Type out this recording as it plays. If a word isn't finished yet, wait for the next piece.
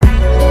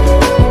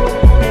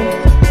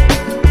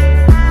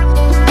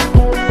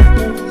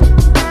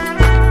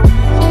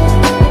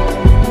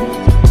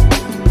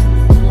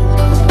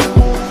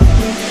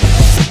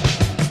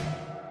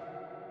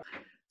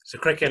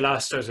Cricket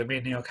Last Shows with me,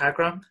 Neil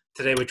Kagram.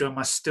 Today we're joined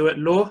by Stuart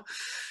Law.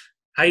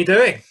 How you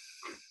doing?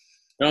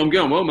 I'm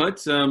going well,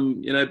 mate.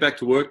 Back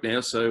to work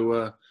now,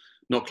 so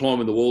not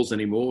climbing the walls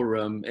anymore,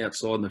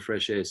 outside in the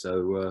fresh air.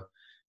 So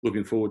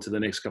looking forward to the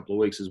next couple of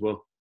weeks as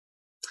well.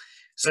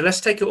 So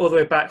let's take it all the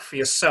way back for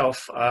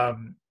yourself.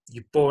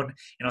 You're born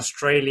in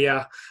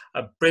Australia,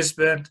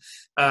 Brisbane.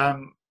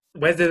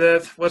 What's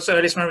the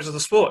earliest memories of the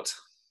sport?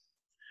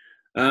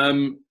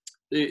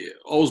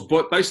 I was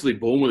basically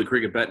born with a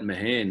cricket bat in my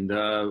hand.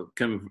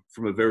 Coming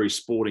from a very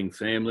sporting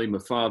family. My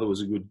father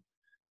was a good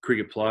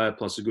cricket player,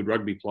 plus a good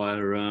rugby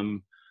player.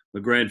 My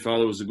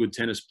grandfather was a good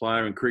tennis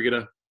player and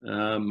cricketer.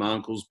 My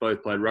uncles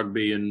both played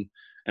rugby and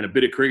a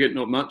bit of cricket,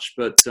 not much,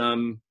 but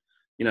so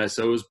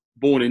I was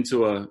born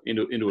into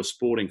a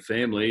sporting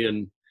family,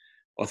 and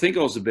I think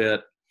I was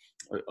about,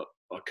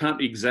 I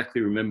can't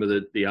exactly remember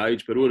the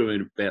age, but it would have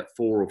been about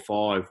 4 or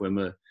 5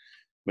 when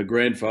my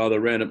grandfather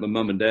ran at my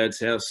mum and dad's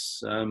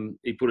house.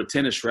 He put a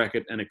tennis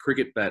racket and a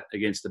cricket bat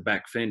against the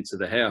back fence of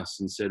the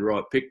house and said,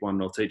 "Right, pick one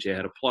and I'll teach you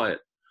how to play it."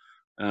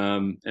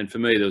 And for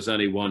me, there was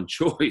only one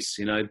choice,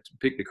 to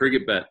pick the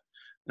cricket bat.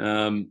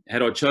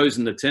 Had I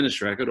chosen the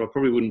tennis racket, I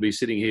probably wouldn't be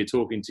sitting here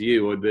talking to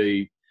you. I'd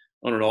be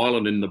on an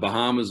island in the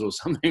Bahamas or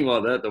something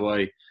like that, the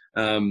way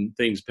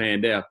things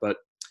panned out. But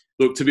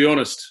look, to be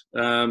honest,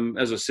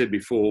 as I said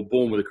before,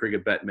 born with a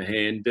cricket bat in my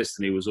hand,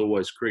 destiny was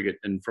always cricket.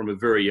 And from a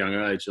very young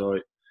age,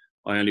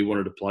 I only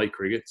wanted to play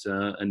cricket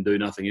and do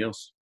nothing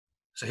else.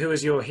 So who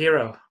was your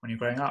hero when you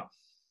were growing up?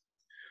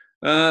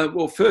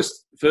 Well,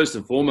 first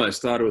and foremost,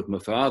 started with my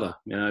father.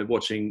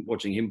 Watching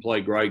him play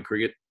grade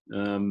cricket.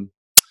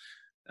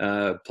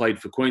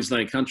 Played for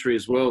Queensland country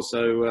as well,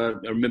 so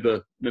I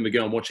remember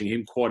going watching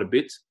him quite a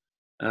bit.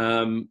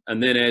 And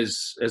then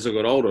as I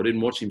got older, I didn't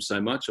watch him so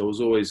much. I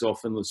was always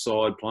off on the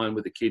side playing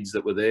with the kids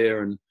that were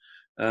there. And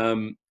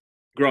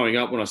growing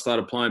up, when I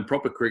started playing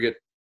proper cricket,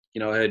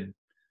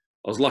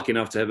 I was lucky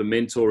enough to have a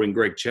mentor in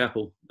Greg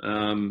Chappell.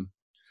 One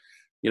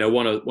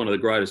of the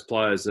greatest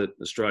players that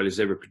Australia's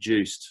ever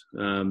produced.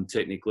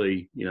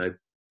 Technically,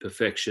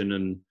 perfection,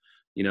 and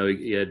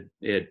he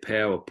had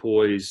power,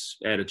 poise,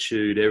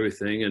 attitude,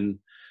 everything. And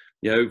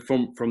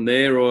from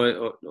there,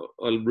 I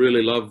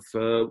really love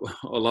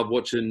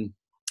watching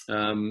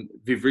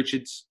Viv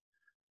Richards.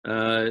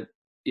 The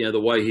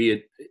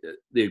way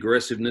the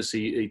aggressiveness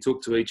he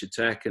took to each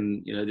attack,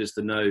 and just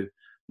the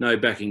no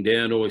backing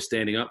down, always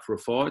standing up for a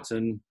fight.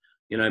 And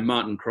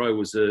Martin Crowe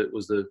was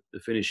the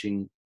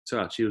finishing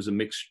touch. He was a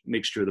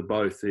mixture of the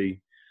both. He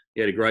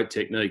had a great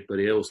technique, but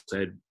he also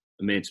had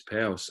immense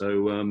power.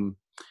 So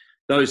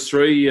those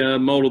three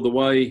moulded the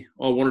way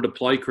I wanted to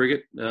play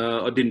cricket.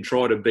 I didn't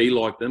try to be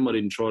like them. I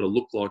didn't try to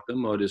look like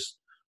them. I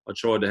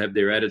tried to have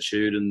their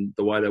attitude and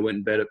the way they went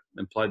and bat it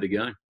and played the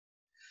game.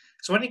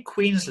 So when in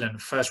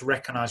Queensland first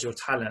recognised your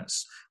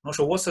talents, I'm not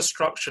sure, what's the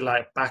structure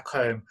like back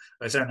home?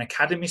 Is there an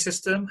academy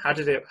system? How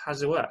does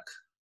it work?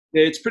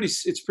 Yeah, it's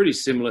pretty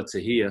similar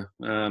to here.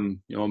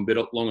 I'm a bit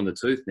long in the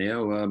tooth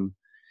now. I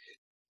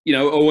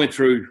went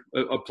through.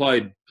 I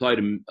played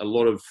a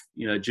lot of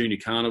junior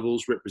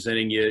carnivals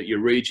representing your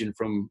region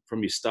from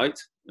your state,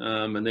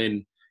 and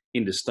then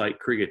into state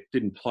cricket.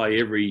 Didn't play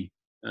in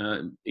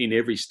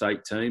every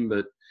state team,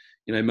 but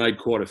made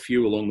quite a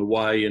few along the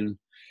way. And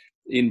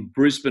in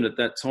Brisbane at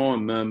that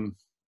time, I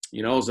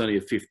was only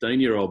a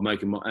 15-year-old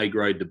making my A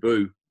grade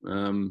debut.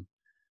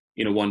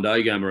 In a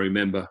one-day game, I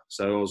remember.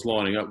 So I was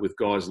lining up with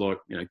guys like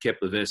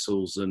Kepler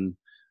Vessels and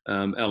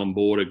Alan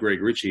Border,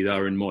 Greg Ritchie. They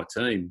were in my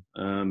team.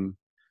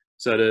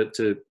 So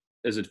to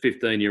as a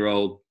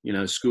 15-year-old,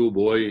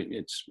 schoolboy,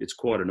 it's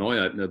quite an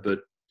eye-opener. But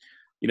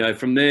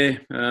from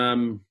there,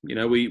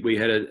 we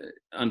had a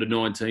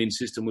under-19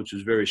 system which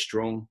was very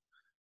strong.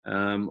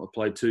 I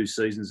played 2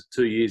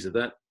 years of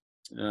that,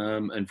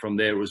 and from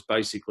there it was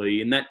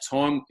basically, in that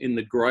time in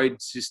the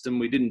grade system,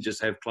 we didn't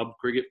just have club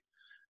cricket.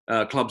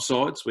 Club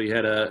sides. We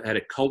had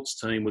a Colts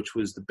team, which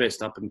was the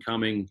best up and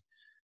coming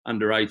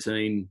under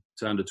 18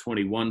 to under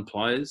 21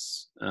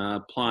 players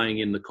playing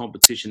in the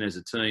competition as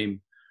a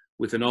team,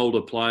 with an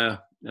older player,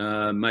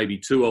 maybe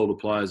 2 older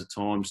players at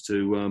times,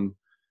 to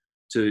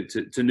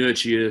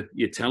nurture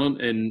your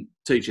talent and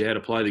teach you how to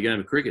play the game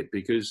of cricket.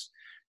 Because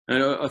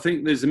I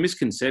think there's a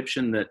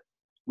misconception that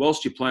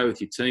whilst you play with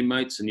your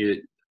teammates and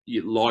you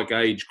like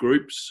age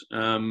groups,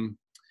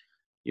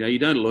 you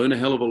don't learn a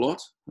hell of a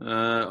lot.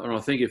 And I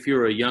think if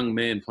you're a young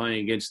man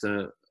playing against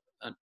a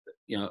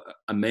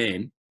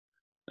man,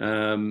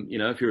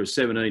 if you're a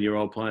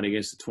 17-year-old playing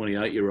against a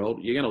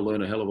 28-year-old, you're going to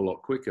learn a hell of a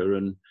lot quicker.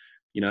 And,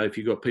 if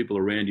you've got people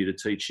around you to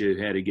teach you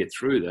how to get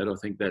through that, I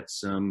think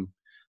that's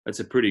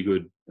a pretty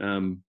good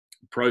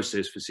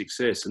process for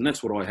success. And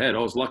that's what I had. I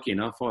was lucky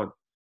enough.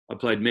 I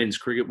played men's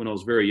cricket when I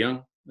was very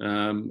young.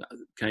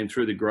 Came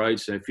through the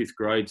grades, so 5th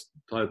grade,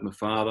 played with my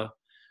father.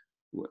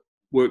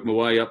 Worked my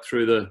way up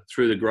through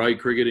the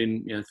grade cricket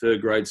in 3rd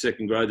grade,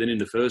 2nd grade, then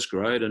into 1st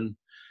grade. And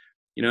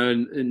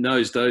in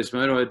those days,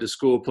 mate, I had to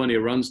score plenty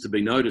of runs to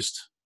be noticed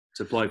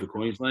to play for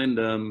Queensland.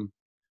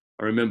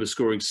 I remember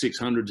scoring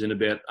 600s in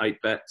about 8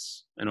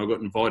 bats, and I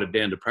got invited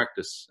down to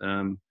practice.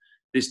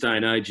 This day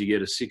and age, you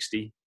get a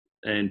 60,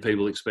 and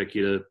people expect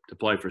you to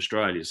play for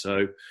Australia.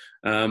 So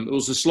it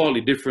was a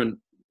slightly different,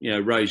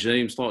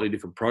 regime, slightly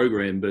different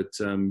program, but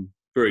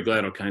very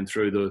glad I came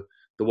through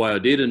the way I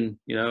did, and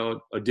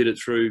I did it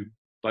through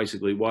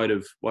basically weight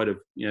of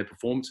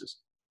performances.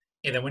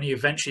 And then when you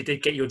eventually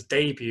did get your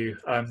debut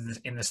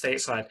in the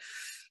stateside,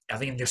 I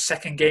think in your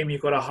second game you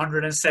got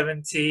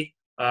 170.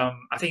 I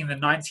think in the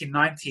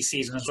 1990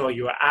 season as well,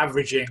 you were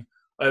averaging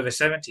over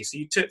 70. So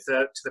you took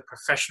to the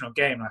professional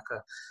game like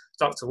a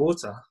duck to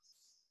water.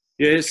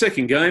 Yeah,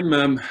 second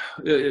game.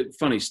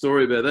 Funny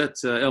story about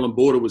that. Alan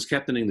Border was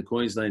captaining the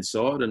Queensland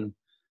side, and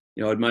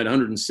I'd made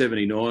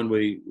 179.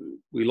 We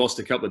lost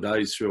a couple of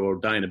days through, or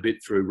a day and a bit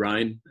through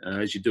rain,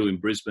 as you do in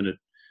Brisbane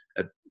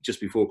at just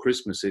before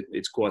Christmas.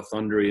 It's quite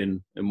thundery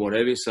and what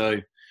have you. So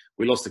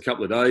we lost a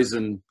couple of days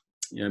and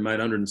made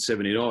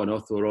 179. I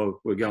thought,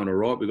 we're going all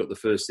right. We got the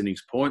first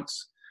innings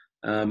points.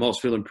 I was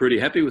feeling pretty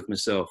happy with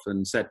myself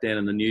and sat down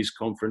in the news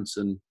conference,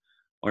 and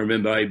I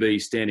remember AB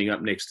standing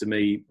up next to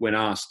me when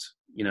asked,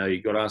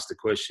 he got asked the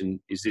question,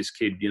 is this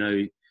kid,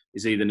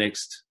 is he the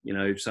next,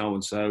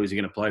 so-and-so, is he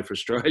going to play for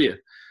Australia?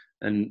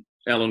 And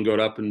Alan got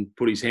up and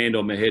put his hand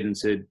on my head and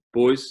said,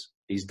 boys,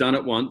 he's done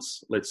it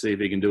once, let's see if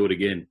he can do it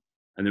again.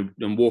 And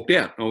then walked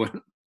out. I went,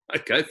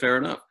 okay, fair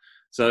enough.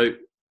 So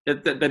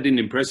that didn't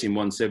impress him,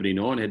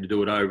 179, had to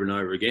do it over and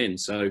over again.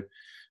 So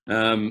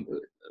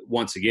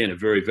once again, a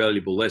very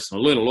valuable lesson.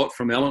 I learned a lot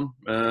from Alan.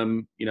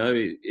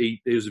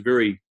 He was a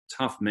very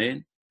tough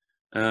man,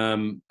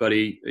 but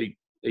he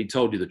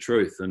told you the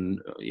truth, and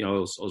I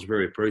was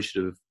very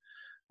appreciative.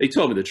 He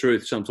told me the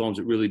truth. Sometimes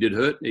it really did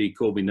hurt. He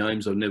called me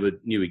names I never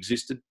knew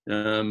existed.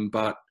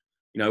 But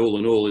all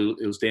in all,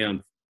 it was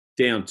down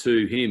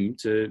to him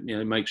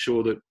to make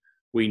sure that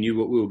we knew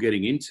what we were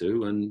getting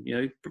into. And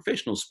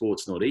professional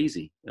sport's not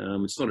easy.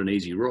 It's not an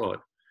easy ride.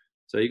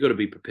 So you've got to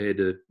be prepared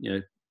to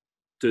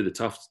do the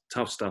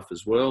tough stuff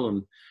as well.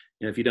 And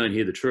if you don't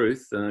hear the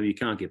truth, you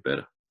can't get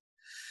better.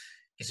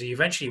 So you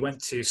eventually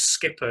went to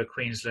Skipper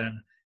Queensland.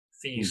 I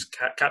think you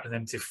captained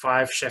them to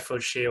 5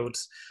 Sheffield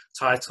Shields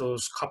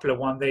titles, a couple of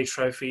one-day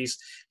trophies.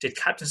 Did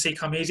captaincy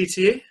come easy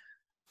to you?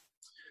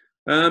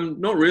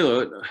 Not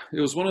really.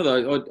 It was one of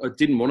those. I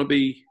didn't want to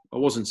be. I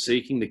wasn't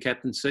seeking the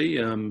captaincy.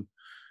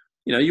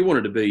 You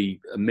wanted to be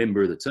a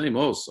member of the team.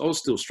 I was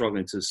still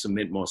struggling to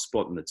cement my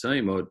spot in the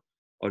team.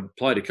 I'd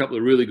played a couple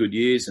of really good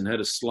years and had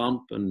a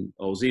slump, and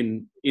I was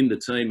in the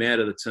team,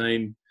 out of the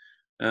team.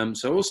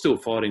 So I was still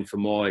fighting for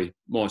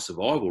my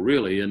survival,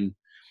 really. And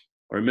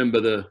I remember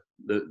the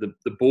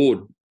board,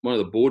 one of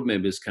the board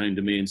members came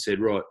to me and said,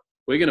 right,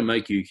 we're going to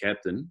make you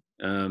captain.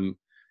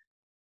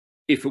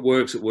 If it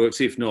works, it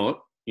works. If not,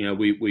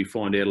 we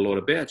find out a lot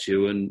about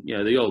you. And,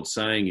 the old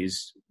saying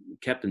is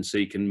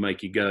captaincy can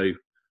make you go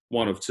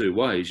one of two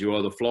ways. You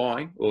either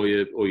fly or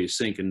you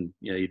sink and,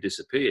 you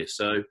disappear.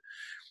 So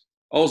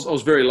I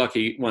was very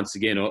lucky. Once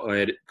again, I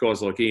had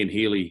guys like Ian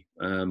Healy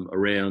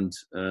around,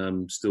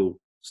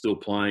 still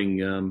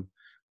playing,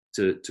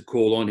 to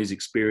call on his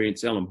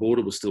experience. Alan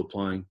Border was still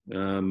playing.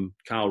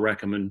 Carl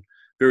Rackerman,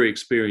 very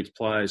experienced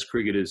players,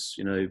 cricketers,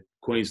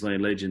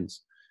 Queensland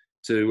legends,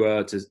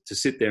 to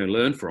sit there and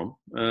learn from.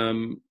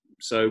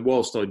 So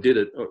whilst I did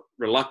it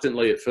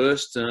reluctantly at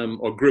first,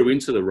 I grew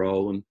into the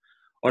role. And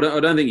I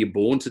don't think you're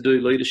born to do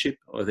leadership.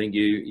 I think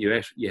you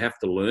have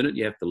to learn it.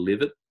 You have to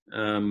live it.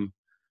 And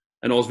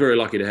I was very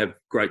lucky to have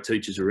great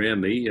teachers around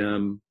me.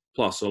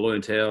 Plus, I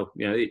learned how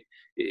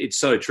it's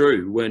so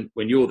true. When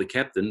you're the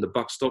captain, the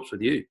buck stops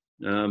with you.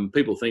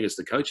 People think it's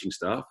the coaching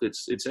staff.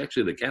 It's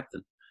actually the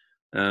captain.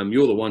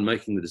 You're the one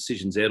making the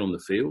decisions out on the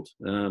field.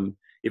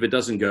 If it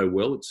doesn't go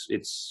well,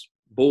 it's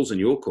balls in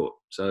your court.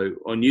 So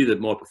I knew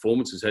that my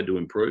performances had to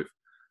improve.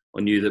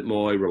 I knew that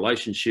my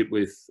relationship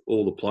with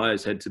all the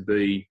players had to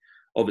be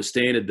of a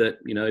standard that,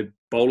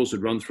 bowlers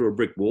would run through a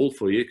brick wall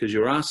for you, because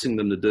you're asking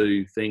them to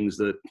do things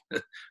that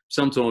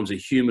sometimes are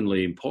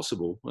humanly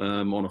impossible.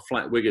 On a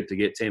flat wicket to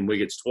get 10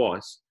 wickets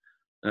twice,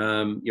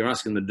 you're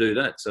asking them to do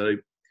that. So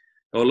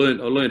I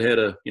learned how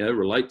to,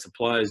 relate to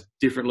players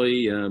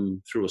differently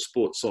through a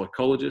sports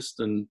psychologist.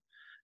 And,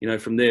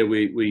 from there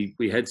we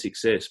had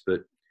success.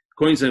 But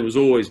Queensland was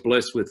always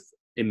blessed with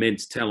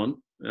immense talent.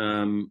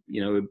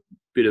 A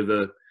bit of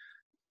a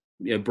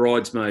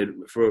bridesmaid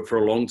for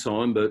a long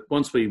time. But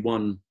once we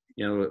won,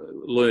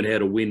 learned how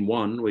to win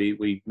one,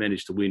 we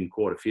managed to win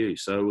quite a few.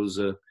 So it was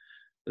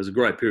a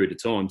great period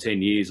of time.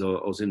 10 years I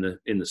was in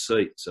the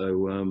seat.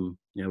 So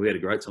we had a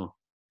great time.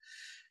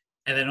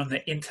 And then on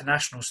the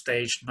international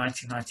stage,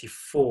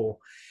 1994,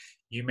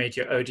 you made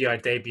your ODI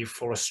debut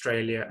for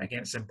Australia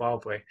against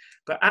Zimbabwe.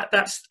 But at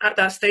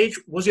that stage,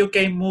 was your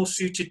game more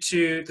suited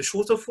to the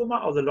shorter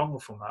format or the longer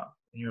format,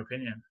 in your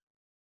opinion?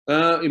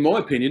 In my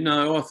opinion,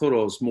 no. I thought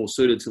I was more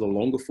suited to the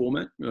longer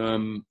format.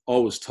 I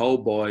was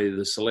told by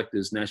the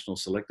selectors, national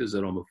selectors,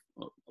 that I'm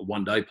a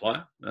one-day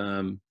player.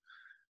 I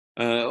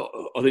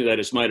think they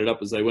just made it up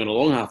as they went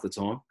along half the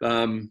time.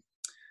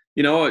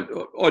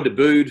 I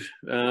debuted,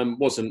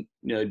 wasn't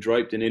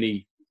draped in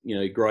any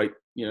great,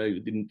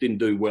 didn't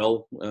do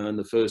well in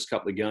the first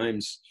couple of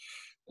games.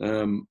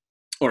 I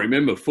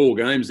remember 4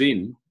 games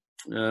in,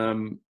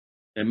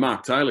 and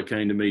Mark Taylor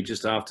came to me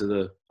just after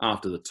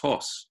the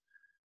toss.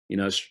 You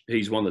know,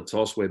 he's won the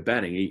toss. We're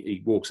batting.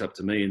 He walks up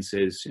to me and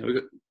says, you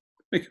know,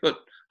 we've got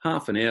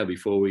half an hour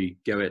before we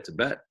go out to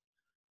bat.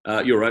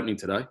 You're opening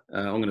today.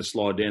 I'm going to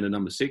slide down to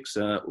number 6.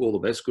 All the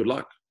best. Good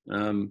luck.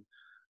 That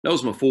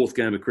was my 4th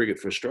game of cricket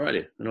for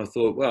Australia. And I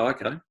thought, well,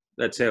 okay,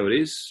 that's how it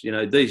is. You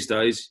know, these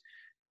days,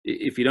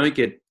 if you don't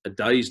get a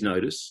day's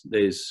notice,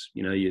 there's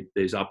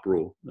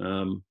uproar.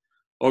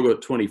 I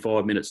got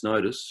 25 minutes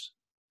notice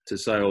to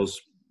say I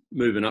was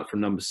moving up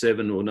from number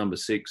 7 or number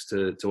 6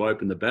 to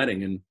open the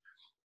batting. And,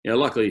 you know,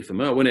 luckily for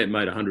me, I went out and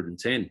made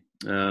 110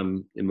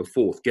 in my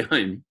 4th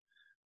game.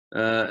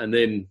 And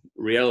then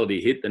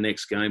reality hit the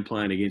next game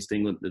playing against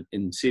England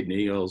in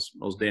Sydney. I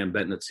was down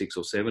batting at 6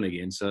 or 7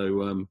 again.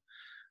 So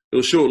it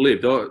was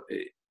short-lived.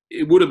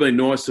 It would have been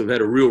nice to have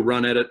had a real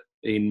run at it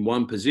in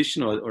one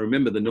position. I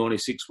remember the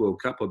 96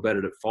 World Cup. I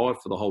batted at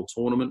 5 for the whole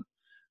tournament.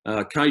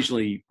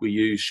 Occasionally we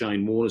used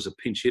Shane Warne as a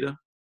pinch hitter,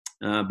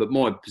 but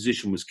my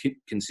position was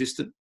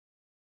consistent.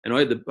 And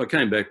I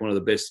came back one of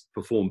the best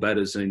performed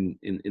batters in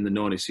the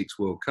 96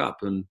 World Cup.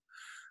 And,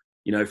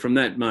 you know, from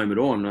that moment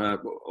on,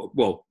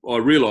 I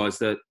realised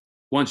that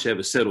once you have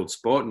a settled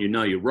spot and you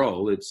know your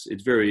role, it's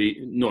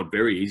not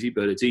very easy,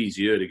 but it's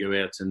easier to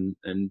go out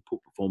and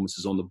put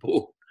performances on the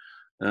board.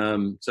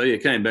 So yeah,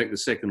 came back the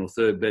 2nd or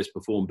 3rd best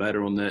performed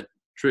batter on that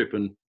trip,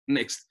 and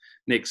next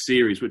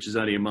series, which is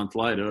only a month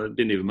later, I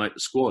didn't even make the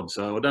squad.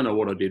 So I don't know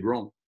what I did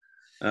wrong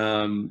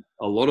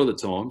a lot of the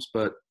times,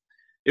 but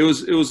it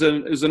was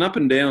an up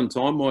and down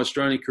time, my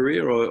Australian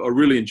career. I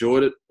really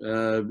enjoyed it.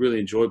 Really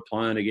enjoyed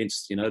playing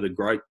against, you know, the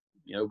great,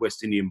 you know,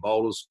 West Indian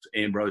bowlers,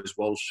 Ambrose,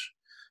 Walsh,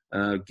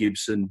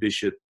 Gibson,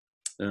 Bishop.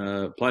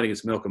 Played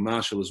against Malcolm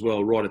Marshall as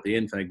well, right at the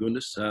end, thank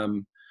goodness.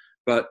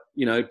 But,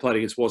 you know, played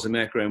against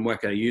Wasamakra and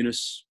Wako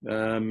Yunus.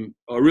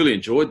 I really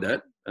enjoyed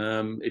that.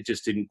 It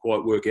just didn't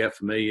quite work out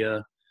for me,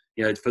 you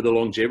know, for the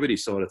longevity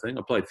side of thing.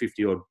 I played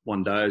 50-odd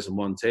one-days and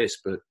one test,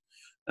 but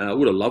I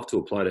would have loved to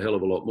have played a hell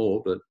of a lot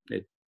more, but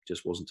it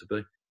just wasn't to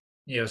be.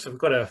 Yeah, so we've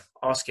got to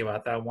ask you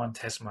about that one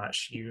test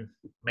match. You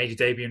made your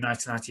debut in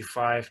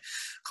 1995,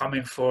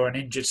 coming for an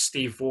injured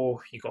Steve Waugh.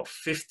 You got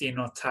 50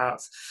 not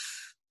out.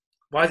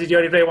 Why did you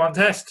only play one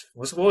test?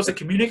 What was the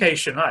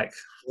communication like?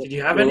 Did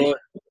you have any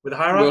with the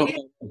hierarchy?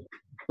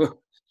 Well,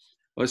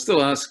 I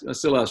still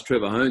ask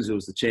Trevor Holmes, who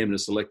was the chairman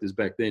of selectors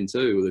back then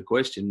too, the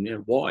question, you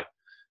know, why?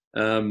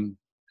 And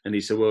he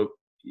said, well,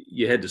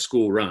 you had to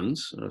score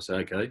runs. And I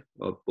said, okay.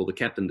 Well, the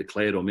captain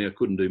declared on me. I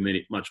couldn't do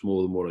much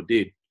more than what I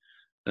did.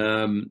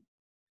 And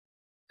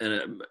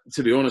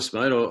to be honest,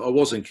 mate, I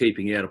wasn't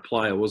keeping out a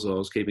player, was I? I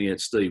was keeping out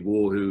Steve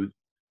Waugh, who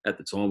at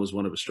the time was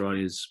one of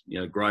Australia's, you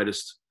know,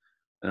 greatest,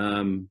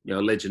 you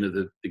know, legend of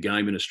the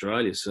game in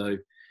Australia. So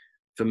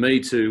for me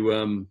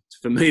to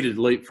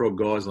leapfrog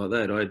guys like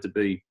that, I had to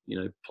be, you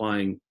know,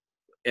 playing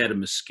out of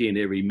my skin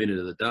every minute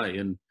of the day.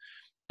 And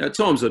at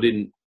times I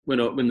didn't, when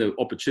the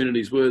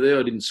opportunities were there,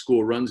 I didn't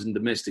score runs in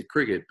domestic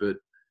cricket. But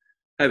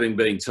having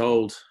been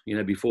told, you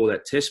know, before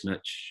that test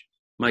match,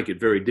 make it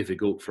very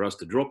difficult for us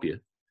to drop you.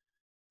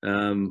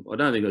 I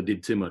don't think I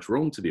did too much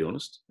wrong, to be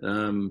honest.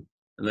 And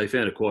they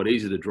found it quite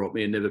easy to drop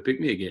me and never pick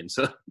me again.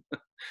 So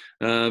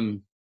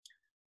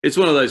it's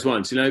one of those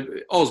ones, you know.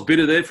 I was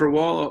bitter there for a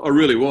while. I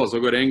really was. I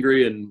got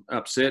angry and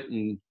upset,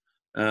 and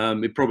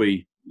it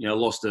probably, you know,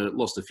 lost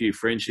a few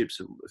friendships,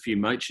 a few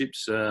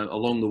mateships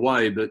along the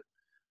way. But,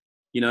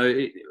 you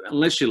know,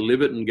 unless you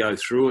live it and go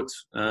through it,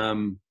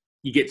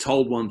 you get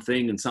told one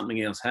thing and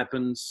something else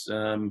happens.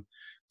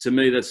 To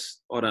me,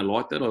 I don't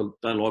like that. I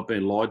don't like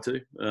being lied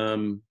to.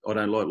 I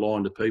don't like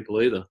lying to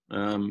people either.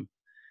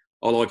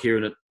 I like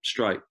hearing it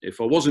straight. If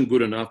I wasn't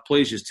good enough,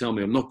 please just tell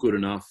me I'm not good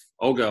enough.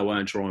 I'll go away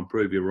and try and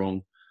prove you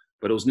wrong.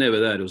 But it was never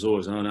that. It was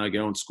always, oh no,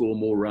 go and score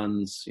more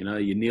runs. You know,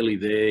 you're nearly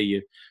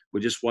there. We're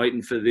just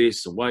waiting for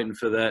this and waiting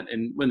for that.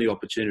 And when the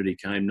opportunity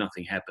came,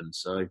 nothing happened.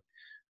 So,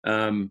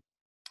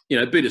 you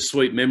know,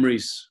 bittersweet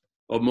memories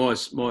of my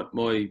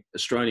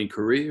Australian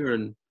career.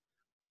 And,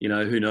 you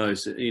know, who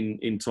knows?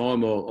 In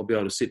time, I'll be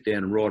able to sit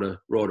down and write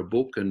a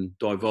book and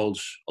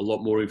divulge a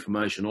lot more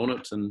information on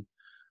it, and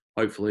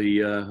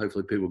hopefully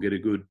people get a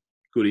good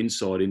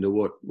insight into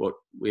what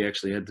we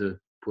actually had to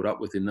put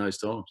up with in those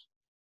times.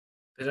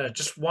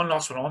 Just one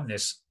last one on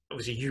this.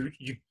 Obviously,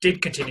 you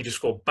did continue to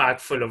score bag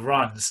full of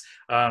runs.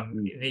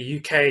 In the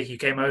UK, you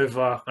came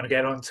over. I'm going to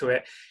get onto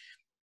it.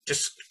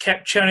 Just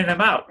kept churning them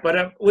out.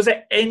 But was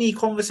there any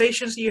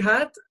conversations you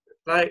had?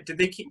 Like, did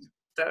they keep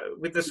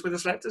with the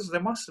selectors? There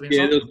must have been.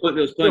 Yeah, there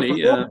was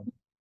plenty.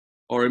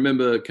 I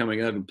remember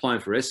coming over and playing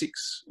for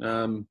Essex.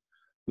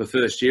 My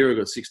first year, I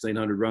got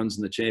 1,600 runs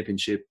in the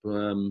championship,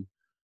 and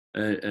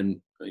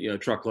you know,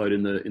 truckload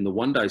in the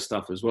one day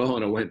stuff as well.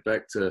 And I went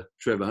back to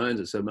Trevor Holmes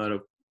and said, mate,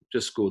 I've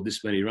just scored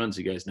this many runs.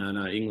 He goes,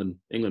 no,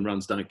 England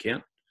runs don't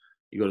count.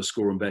 You got to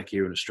score them back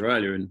here in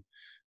Australia. And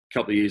a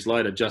couple of years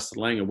later,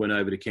 Justin Langer went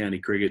over to county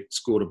cricket,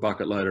 scored a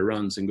bucket load of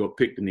runs, and got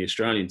picked in the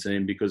Australian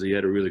team because he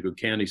had a really good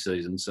county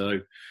season.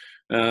 So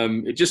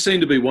it just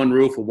seemed to be one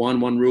rule for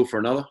one rule for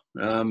another.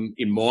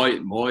 In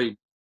my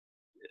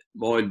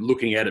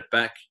looking at it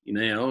back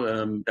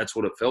now, that's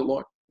what it felt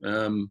like.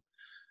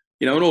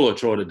 You know, and all I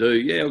try to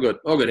do,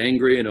 I got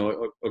angry and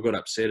I got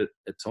upset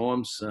at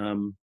times.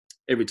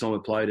 Every time I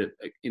played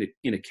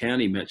in a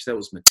county match, that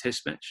was my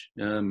test match.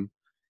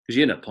 Because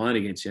you end up playing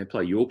against,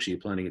 play Yorkshire, you're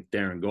playing against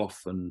Darren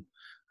Gough and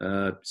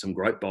some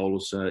great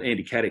bowlers,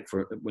 Andy Caddick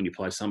for when you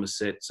play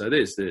Somerset. So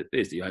there's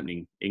the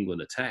opening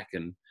England attack,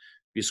 and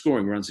if you're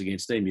scoring runs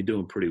against them, you're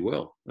doing pretty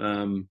well.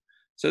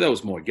 So that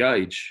was my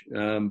gauge.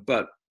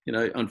 But you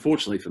know,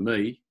 unfortunately for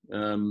me,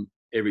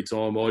 every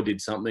time I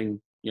did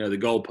something, you know, the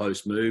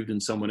goalpost moved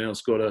and someone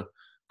else got a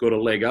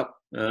leg up.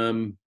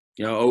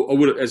 You know, I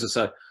would, as I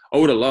say, I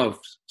would have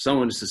loved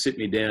someone just to sit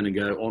me down and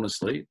go,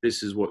 honestly,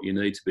 this is what you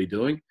need to be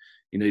doing.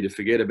 You need to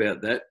forget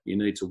about that. You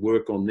need to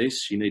work on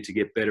this. You need to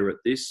get better at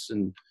this.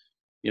 And,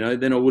 you know,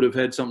 then I would have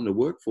had something to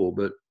work for.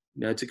 But,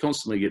 you know, to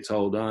constantly get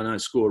told, oh, no,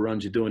 score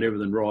runs, you're doing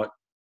everything right,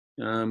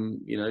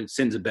 you know, it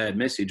sends a bad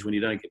message when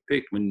you don't get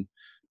picked. When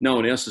no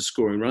one else is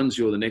scoring runs,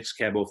 you're the next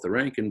cab off the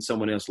rank and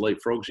someone else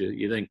leapfrogs you.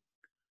 You think,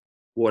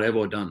 what have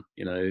I done?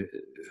 You know,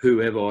 who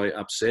have I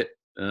upset?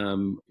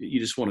 You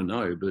just want to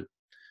know. But,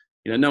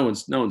 you know,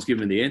 no one's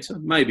given me the answer.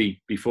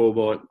 Maybe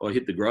before I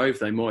hit the grave,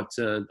 they might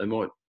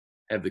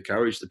have the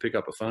courage to pick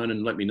up a phone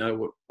and let me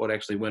know what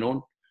actually went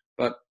on.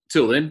 But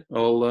till then,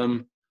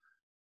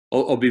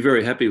 I'll be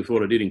very happy with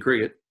what I did in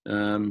cricket.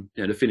 You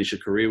know, to finish a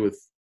career with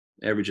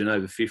averaging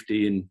over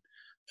 50 in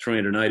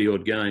 380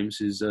 odd games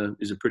is a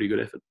pretty good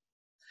effort.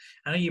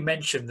 I know you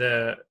mentioned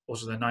the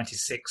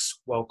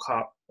 96 World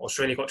Cup.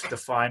 Australia got to the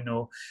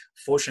final,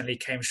 fortunately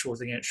came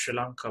short against Sri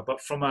Lanka. But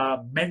from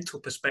a mental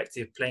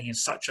perspective, playing in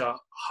such a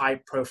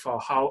high-profile,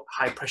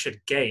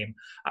 high-pressured game,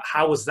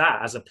 how was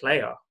that as a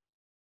player?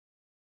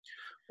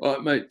 Well,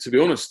 mate, to be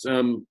honest,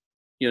 you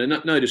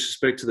know, no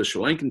disrespect to the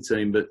Sri Lankan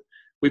team, but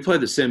we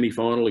played the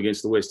semi-final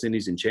against the West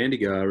Indies in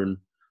Chandigarh, and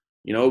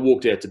you know, I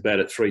walked out to bat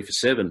at 3 for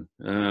 7.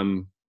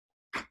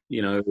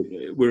 You know,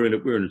 we're in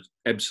an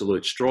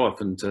absolute strife,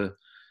 and to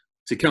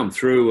come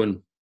through and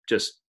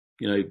just,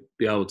 you know,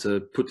 be able to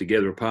put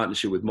together a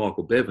partnership with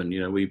Michael Bevan, you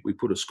know, we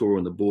put a score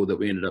on the board that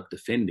we ended up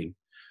defending.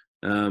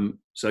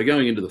 So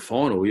going into the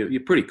final,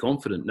 you're pretty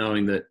confident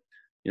knowing that,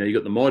 you know, you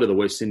got the might of the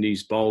West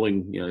Indies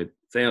bowling, you know,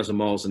 1,000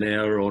 miles an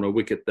hour on a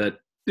wicket that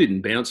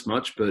didn't bounce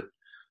much, but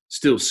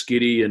still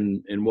skiddy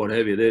and what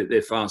have you.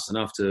 They're fast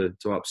enough to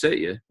upset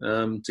you.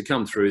 To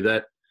come through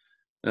that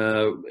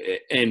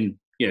and,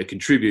 you know,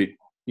 contribute,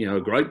 you know,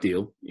 a great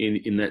deal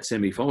in that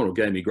semi-final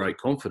gave me great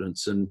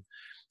confidence. And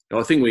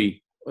I think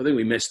we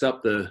messed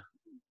up the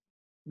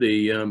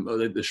Sri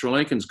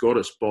Lankans got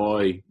us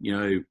by, you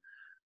know,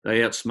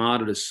 they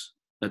outsmarted us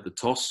at the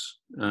toss.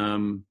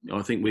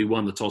 I think we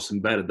won the toss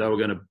and batted. They were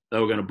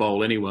going to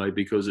bowl anyway,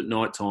 because at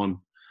night time,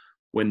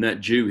 when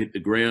that dew hit the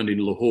ground in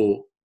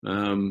Lahore,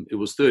 it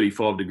was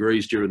 35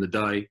 degrees during the day,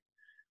 and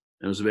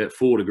it was about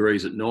 4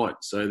 degrees at night.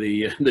 So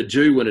the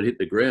dew, when it hit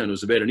the ground,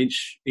 was about an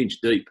inch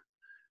deep.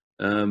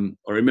 I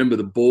remember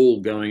the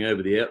ball going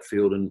over the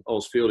outfield, and I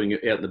was fielding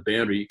it out in the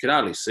boundary. You could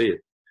hardly see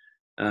it.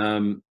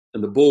 And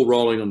the ball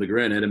rolling on the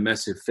ground had a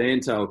massive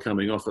fantail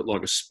coming off it,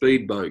 like a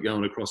speedboat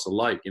going across the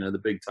lake, you know, the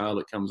big tail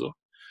that comes off.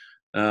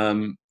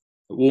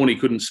 Warney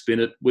couldn't spin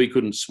it. We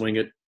couldn't swing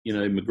it. You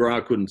know,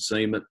 McGrath couldn't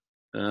seam it.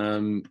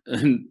 And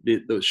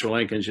the Sri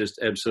Lankans just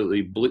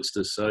absolutely blitzed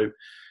us. So,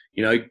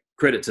 you know,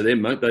 credit to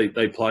them, mate.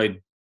 They played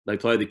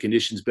the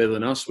conditions better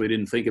than us. We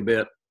didn't think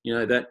about, you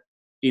know, that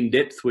in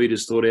depth. We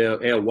just thought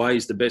our way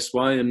is the best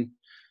way, and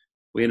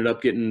we ended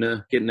up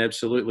getting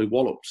absolutely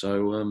walloped.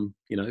 So,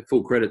 you know,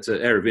 full credit to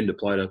Aravinda,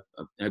 played a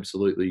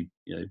absolutely,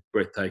 you know,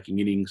 breathtaking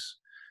innings.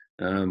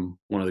 One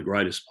of the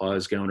greatest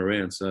players going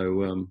around.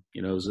 So,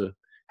 you know, it was a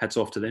hats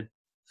off to them.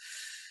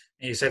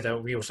 You said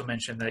that we also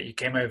mentioned that you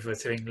came over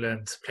to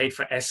England, played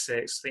for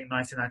Essex, I think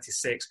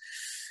 1996.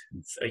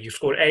 You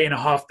scored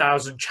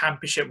 8,500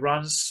 championship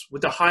runs.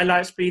 Would the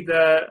highlights be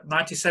the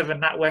 97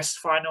 NatWest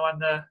final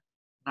and the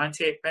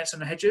 98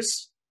 Benson and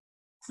Hedges?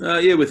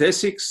 Yeah, with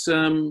Essex,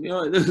 you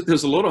know,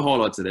 there's a lot of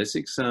highlights at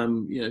Essex.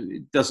 You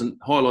know,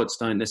 highlights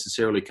don't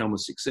necessarily come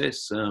with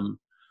success.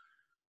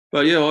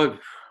 But yeah,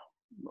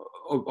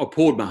 I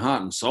poured my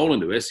heart and soul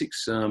into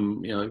Essex.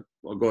 You know,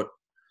 I got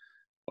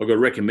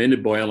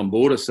recommended by Alan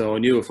Border, so I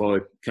knew if I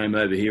came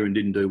over here and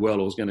didn't do well,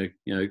 I was going to,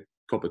 you know,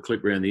 cop a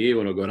clip around the ear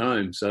when I got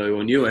home. So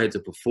I knew I had to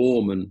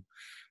perform.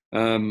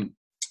 And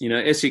you know,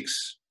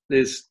 Essex,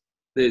 there's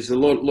a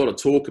lot of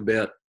talk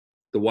about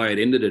the way it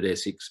ended at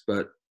Essex,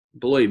 but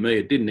believe me,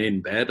 it didn't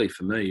end badly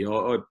for me.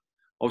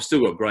 I've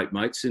still got great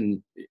mates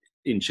in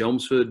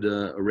Chelmsford,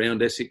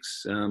 around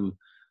Essex.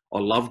 I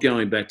love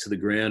going back to the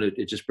ground.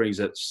 It just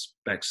brings us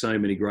back so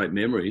many great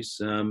memories.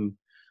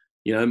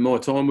 You know, my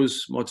time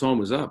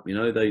was up. You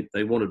know,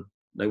 they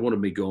wanted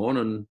me gone,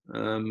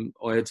 and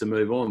I had to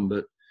move on.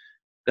 But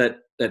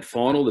that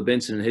final, the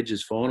Benson and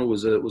Hedges final,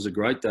 was a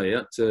great day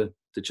out to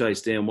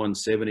chase down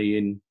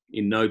 170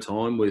 in no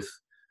time with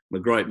my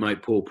great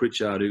mate Paul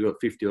Pritchard, who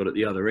got 50 odd at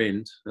the other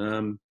end.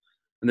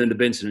 And then the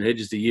Benson and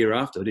Hedges the year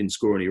after, I didn't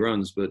score any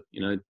runs, but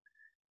you know,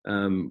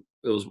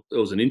 it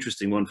was an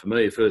interesting one for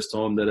me. First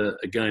time that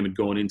a game had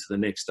gone into the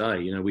next day.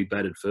 You know, we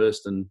batted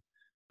first, and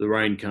the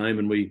rain came,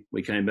 and we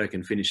came back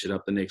and finished it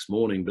up the next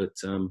morning. But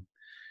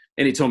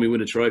anytime you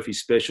win a trophy,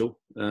 special.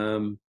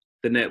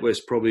 The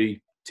NatWest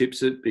probably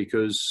tips it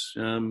because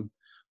I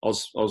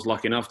was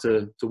lucky enough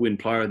to win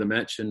Player of the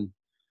Match, and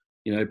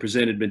you know,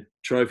 presented me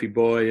trophy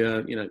by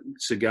you know,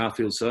 Sir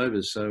Garfield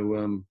Sobers.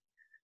 So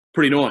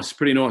pretty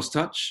nice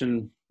touch.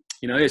 And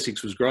you know,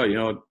 Essex was great. You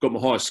know, I got my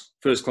highest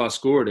first class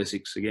score at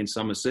Essex against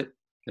Somerset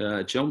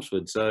at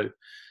Chelmsford. So you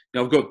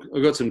know,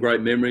 I've got some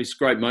great memories.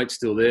 Great mates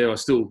still there. I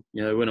still,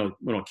 you know,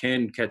 when I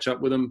can catch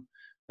up with them.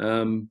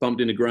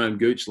 Bumped into Graham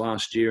Gooch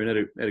last year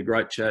and had a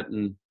great chat,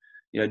 and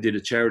you know, did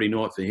a charity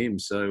night for him.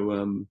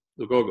 So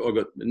look, I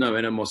got no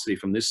animosity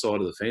from this side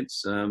of the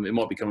fence. It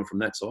might be coming from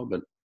that side,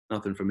 but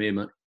nothing from here,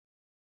 mate.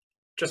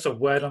 Just a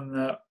word on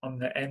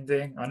the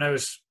ending. I know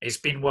it's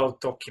been well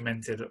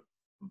documented.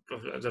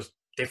 The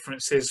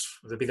differences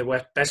would be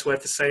the best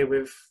word to say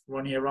with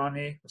Ronnie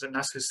Irani. Was it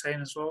Nasser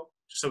Hussain as well?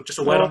 Just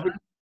a word on that.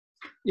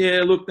 Yeah,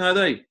 look, no,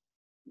 they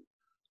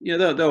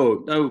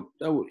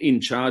were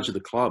in charge of the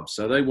club,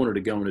 so they wanted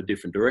to go in a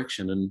different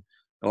direction, and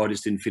I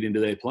just didn't fit into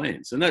their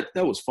plans, and that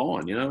was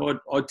fine. You know,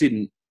 it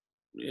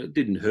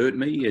didn't hurt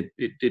me.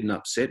 It didn't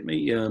upset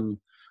me.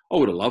 I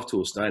would have loved to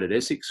have stayed at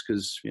Essex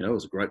because, you know, it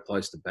was a great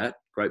place to bat,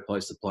 great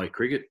place to play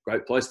cricket,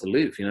 great place to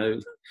live. You know,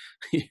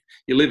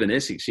 you live in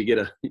Essex,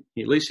 at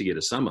least you get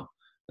a summer.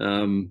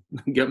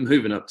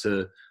 Moving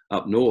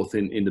up north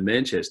into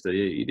Manchester,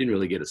 you didn't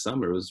really get a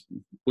summer. It was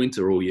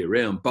winter all year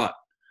round. But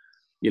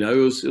you know,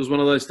 it was one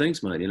of those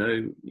things, mate.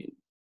 You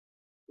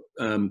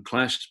know,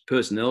 clashed,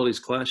 personalities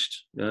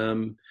clashed,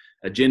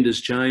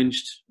 agendas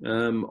changed.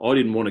 I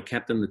didn't want to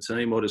captain the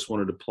team. I just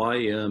wanted to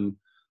play.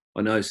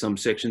 I know some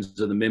sections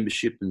of the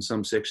membership and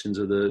some sections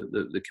of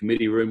the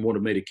committee room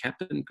wanted me to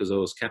captain because I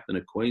was captain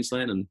of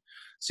Queensland and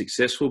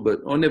successful, but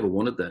I never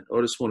wanted that.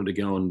 I just wanted to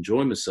go and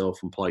enjoy myself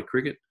and play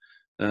cricket.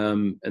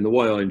 And the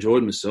way I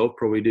enjoyed myself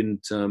probably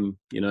didn't,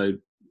 you know,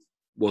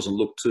 wasn't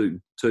looked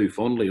too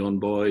fondly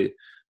on by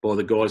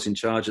the guys in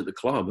charge at the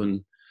club.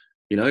 And,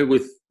 you know,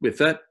 with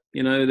that,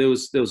 you know, there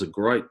was a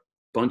great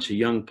bunch of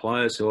young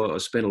players who I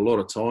spent a lot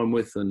of time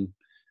with and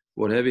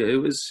what have you. It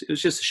was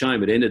just a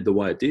shame it ended the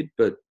way it did,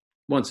 but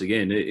once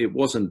again, it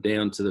wasn't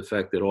down to the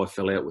fact that I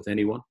fell out with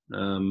anyone.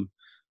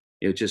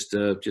 It was just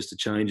a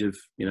change of,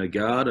 you know,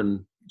 guard,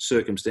 and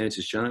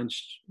circumstances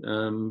changed.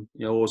 You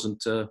know,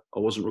 I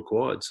wasn't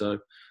required, so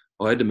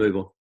I had to move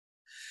on.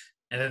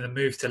 And then the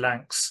move to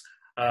Lancs.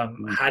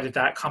 How did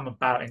that come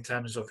about in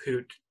terms of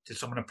did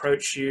someone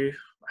approach you?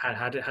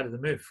 How did the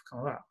move come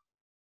about?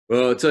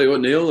 Well, I'll tell you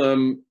what,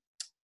 Neil.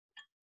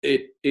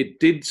 It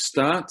did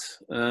start.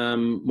 My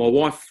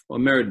wife, I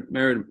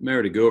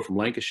married a girl from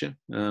Lancashire.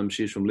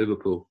 She's from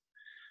Liverpool,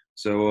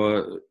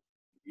 so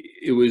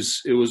it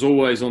was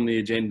always on the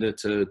agenda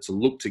to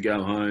look to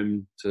go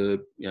home to,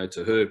 you know,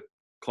 to her,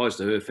 close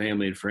to her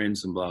family and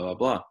friends and blah blah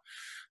blah.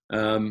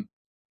 And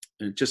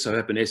it just so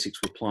happened Essex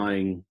were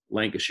playing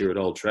Lancashire at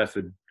Old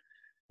Trafford.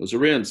 It was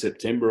around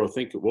September, I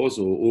think it was,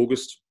 or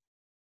August.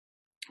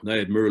 They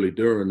had Murali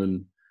Dhuran,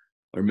 and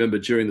I remember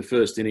during the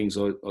first innings,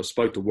 I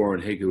spoke to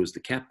Warren Hegg, who was the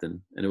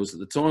captain, and it was at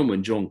the time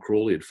when John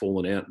Crawley had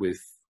fallen out with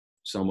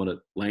someone at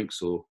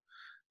Lancs,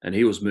 and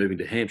he was moving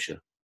to Hampshire.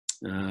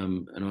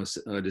 And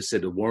I just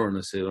said to Warren,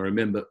 I said, I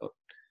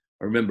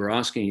remember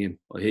asking him,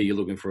 I hear you're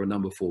looking for a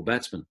number 4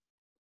 batsman.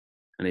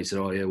 And he said,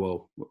 oh yeah,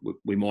 well,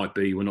 we might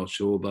be, we're not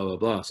sure, blah, blah,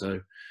 blah. So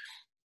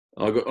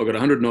I got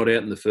 100 not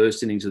out in the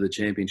first innings of the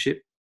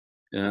championship.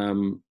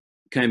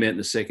 Came out in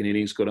the second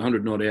innings, got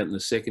 100 not out in the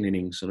second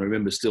innings. And I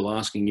remember still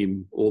asking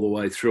him all the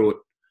way through it,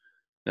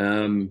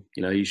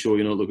 you know, you sure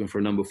you're not looking for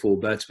a number 4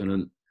 batsman?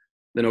 And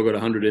then I got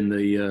 100 in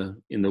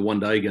the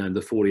one-day game,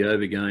 the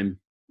 40-over game,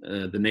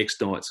 the next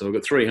night. So I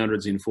got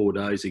 300s in 4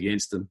 days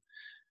against them.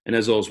 And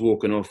as I was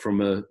walking off from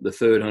the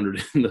third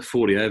 100 in the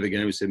 40-over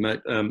game, he said,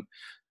 mate,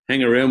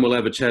 hang around, we'll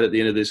have a chat at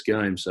the end of this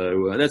game.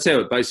 So that's how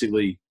it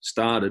basically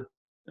started.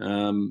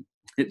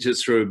 It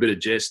just through a bit of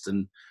jest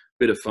and a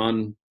bit of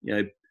fun. You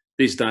know,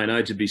 this day and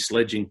age it'd be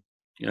sledging,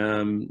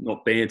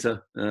 not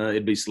banter.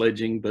 It'd be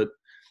sledging, but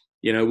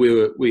you know,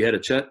 we had a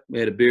chat, we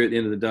had a beer at the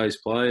end of the day's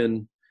play,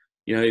 and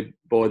you know,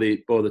 by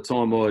the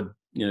time I'd,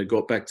 you know,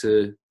 got back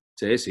to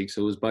Essex,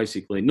 it was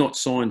basically not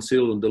signed,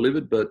 sealed, and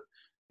delivered, but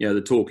you know,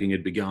 the talking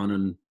had begun,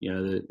 and you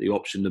know, the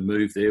option to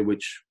move there,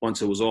 which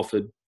once it was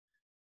offered,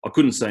 I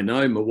couldn't say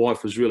no. My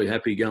wife was really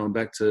happy going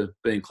back to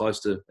being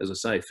close to, as I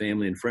say,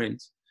 family and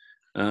friends.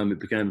 It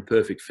became a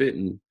perfect fit,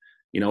 and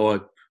you know,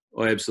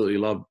 I absolutely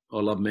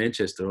love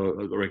Manchester.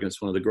 I reckon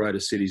it's one of the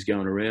greatest cities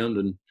going around,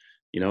 and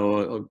you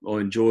know, I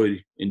enjoy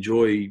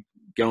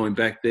going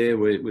back there.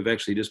 We've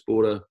actually just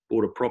bought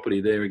a property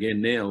there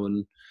again now,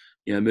 and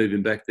you know,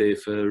 moving back there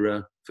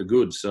for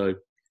good. So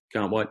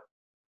can't wait.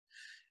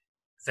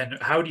 Then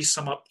how do you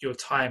sum up your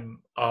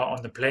time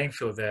on the playing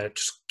field there?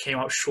 Just came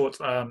up short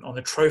on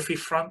the trophy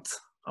front,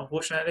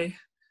 unfortunately.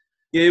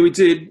 Yeah, we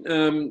did.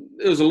 There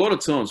was a lot of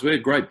times we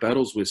had great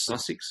battles with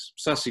Sussex.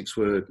 Sussex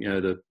were, you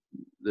know,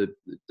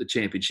 the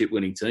championship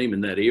winning team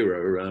in that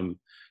era.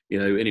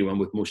 anyone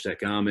with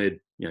Mushtaq Ahmed,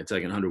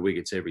 taking 100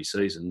 wickets every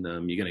season,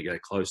 you're going to go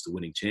close to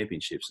winning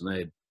championships.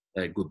 And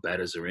they had good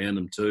batters around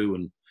them too,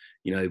 and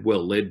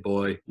well led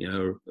by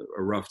a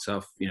rough,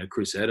 tough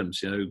Chris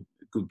Adams,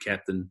 good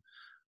captain,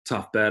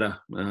 tough batter,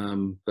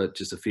 but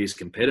just a fierce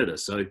competitor.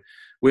 So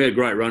we had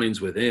great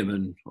run-ins with them,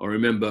 and I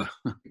remember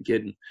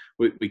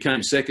we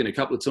came second a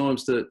couple of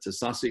times to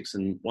Sussex,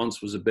 and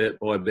once was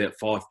by about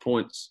 5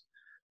 points,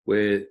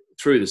 where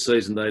through the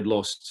season they'd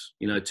lost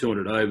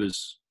 200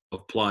 overs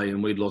of play,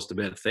 and we'd lost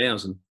about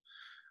 1,000.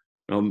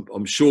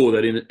 I'm sure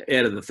that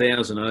out of the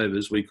 1,000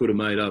 overs, we could have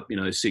made up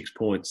 6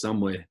 points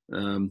somewhere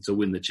to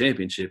win the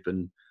championship,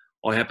 and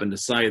I happened to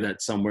say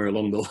that somewhere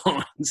along the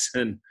lines,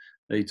 and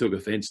he took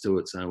offence to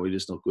it, saying we're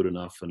just not good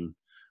enough and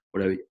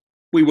whatever.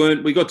 We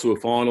weren't. We got to a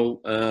final,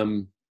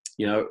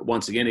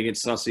 once again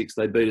against Sussex.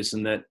 They beat us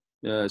in that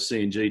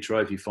C&G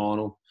Trophy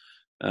final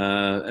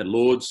at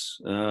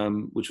Lords,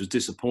 which was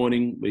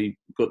disappointing. We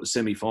got the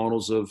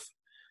semi-finals of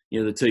the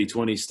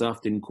T20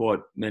 stuff. Didn't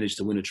quite manage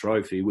to win a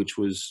trophy, which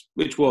was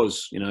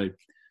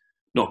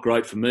not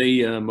great for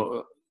me.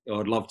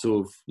 I'd love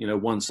to have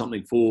won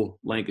something for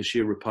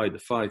Lancashire, repaid the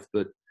faith,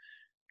 but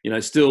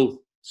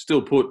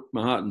still put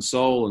my heart and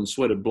soul and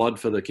sweated blood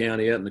for the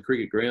county out in the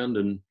cricket ground,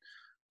 and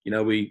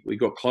we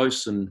got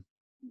close and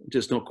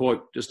just not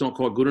quite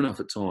good enough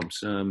at times.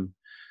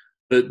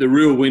 The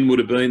real win would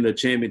have been the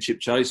championship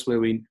chase, where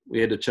we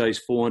had to chase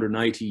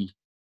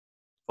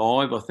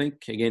 485, I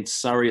think,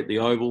 against Surrey at the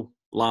Oval.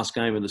 Last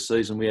game of the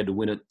season, we had to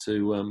win it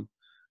to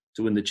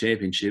win the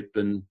championship,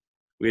 and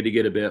we had to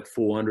get about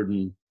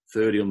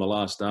 430 on the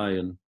last day,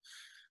 and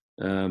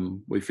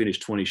we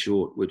finished 20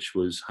 short, which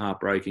was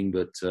heartbreaking.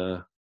 But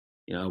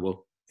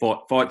we'll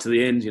fight to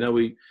the end.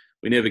 We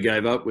never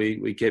gave up.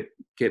 We kept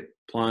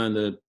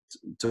playing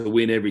to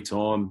win every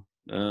time,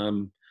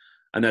 and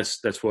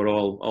that's what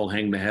I'll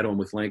hang my hat on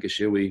with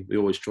Lancashire. We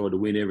always tried to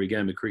win every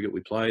game of cricket we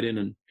played in,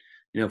 and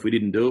if we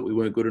didn't do it, we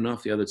weren't good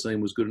enough. The other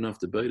team was good enough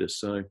to beat us.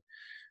 So,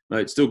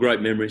 mate, still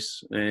great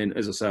memories. And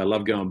as I say, I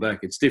love going back.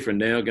 It's different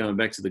now, going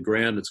back to the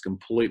ground. It's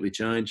completely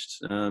changed.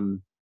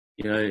 And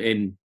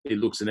it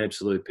looks an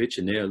absolute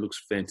picture now. It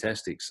looks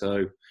fantastic.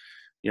 So,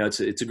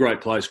 it's a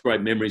great place,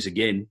 great memories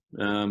again.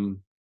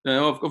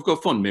 I've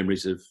got fond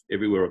memories of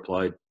everywhere I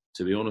played,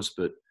 to be honest.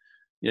 But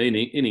in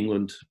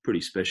England,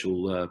 pretty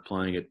special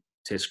playing at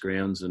Test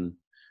grounds, and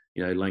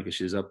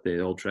Lancashire's up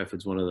there. Old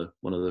Trafford's one of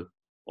the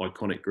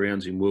iconic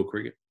grounds in world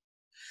cricket.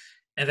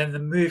 And then the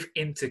move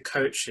into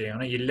coaching. I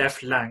know you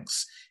left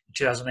Lancs in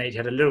 2008. You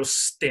had a little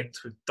stint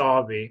with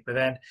Derby, but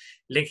then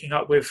linking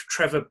up with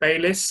Trevor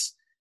Bayliss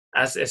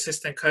as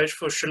assistant coach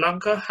for Sri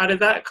Lanka. How did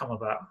that come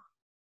about?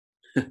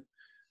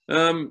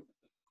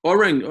 I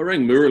rang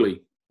Murali.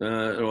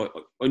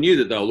 I knew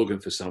that they were looking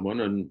for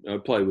someone, and I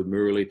played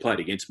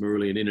against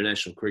Murali in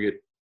international cricket,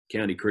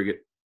 county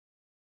cricket.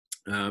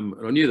 And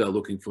I knew they were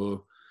looking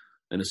for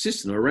an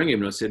assistant. I rang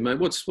him and I said, mate,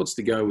 what's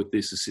the go with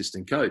this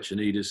assistant coach?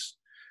 And he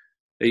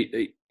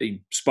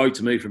spoke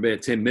to me for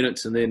about 10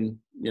 minutes and then,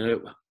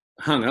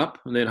 hung up.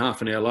 And then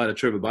half an hour later,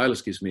 Trevor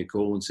Bayliss gives me a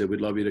call and said,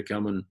 we'd love you to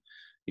come and,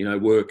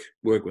 work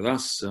with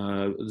us.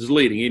 It was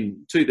leading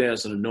in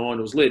 2009.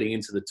 It was leading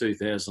into the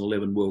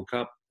 2011 World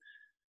Cup.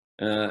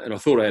 And I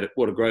thought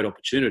what a great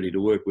opportunity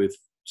to work with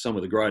some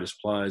of the greatest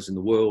players in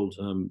the world.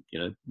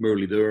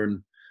 Murali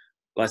Dhuran,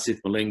 Lasith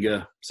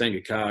Malinga,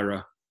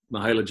 Sangakkara,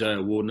 Mahela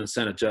Jayawardene,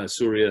 Sanat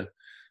Jayasuriya,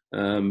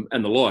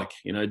 and the like,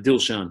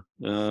 Dilshan.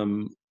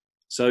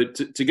 So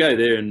to go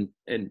there and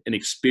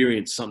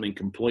experience something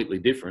completely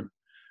different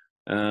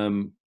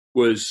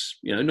was,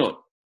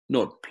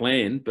 not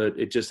planned, but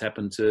it just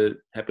happened to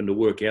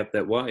work out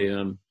that way.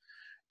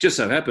 Just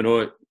so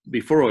happened,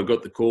 before I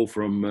got the call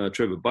from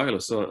Trevor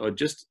Bayliss, I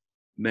just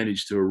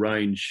managed to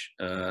arrange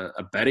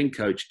a batting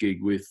coach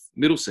gig with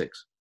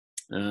Middlesex.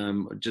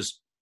 I'd just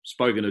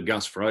spoken to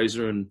Gus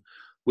Fraser, and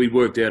we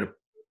worked out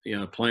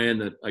a plan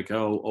that, okay,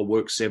 I'll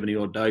work 70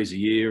 odd days a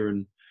year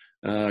and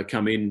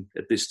come in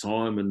at this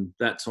time and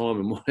that time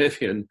and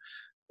whatever. And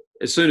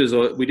as soon as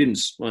we didn't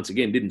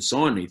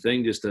sign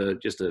anything, just a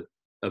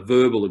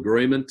verbal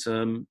agreement,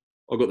 I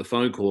got the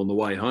phone call on the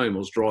way home. I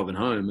was driving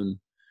home and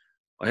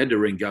I had to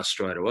ring Gus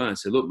straight away and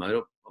say, look, mate,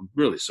 I'm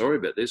really sorry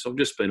about this. I've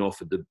just been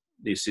offered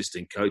the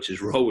assistant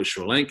coach's role with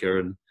Sri Lanka.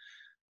 And,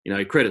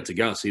 credit to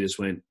Gus, he just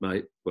went,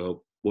 mate,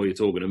 well, while you're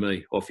talking to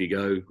me, off you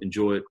go,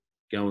 enjoy it,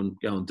 go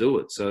and do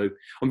it. So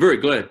I'm very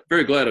glad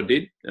I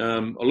did. I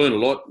learned a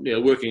lot,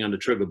 working under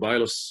Trevor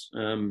Bayliss.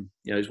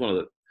 He's one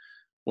of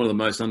the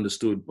most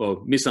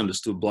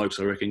misunderstood blokes,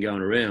 I reckon,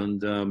 going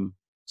around.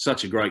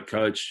 Such a great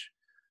coach,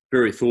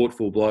 very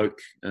thoughtful bloke,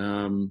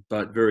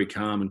 but very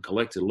calm and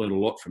collected. I learned a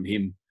lot from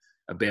him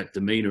about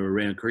demeanour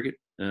around cricket.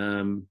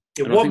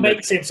 What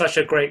makes him such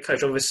a great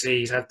coach? Obviously,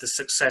 he's had the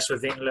success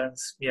with England.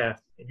 Yeah,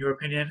 in your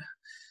opinion?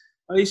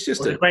 He's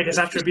just the greatest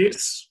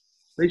attributes.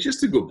 He's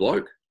just a good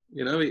bloke.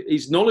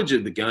 His knowledge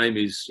of the game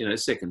is,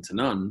 second to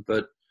none.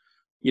 But,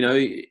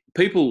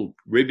 people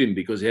rib him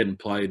because he hadn't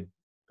played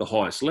the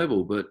highest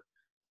level. But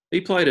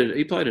he played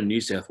a New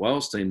South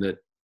Wales team that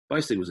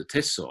basically was a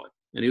test side,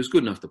 and he was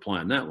good enough to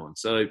play in that one.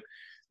 So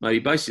mate, he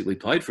basically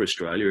played for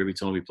Australia every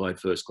time he played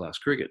first class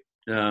cricket.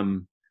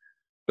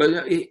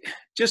 But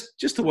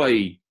just the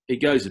way he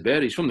goes about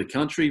it, he's from the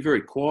country,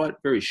 very quiet,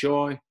 very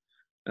shy.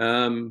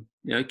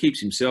 Keeps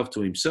himself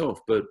to himself.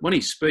 But when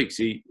he speaks,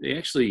 he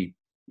actually,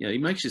 he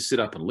makes you sit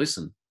up and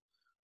listen.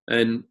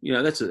 And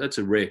that's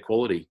a rare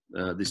quality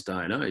this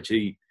day and age.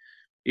 He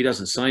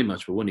doesn't say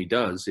much, but when he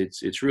does,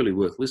 it's really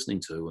worth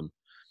listening to.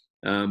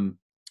 And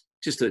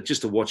just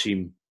to watch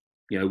him,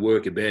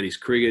 work about his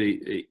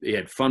cricket. He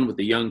had fun with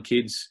the young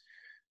kids.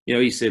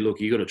 He said, look,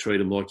 you got to treat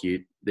them like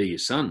they're your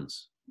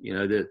sons.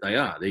 They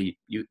are.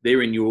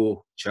 They're in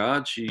your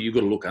charge. You've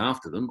got to look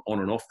after them on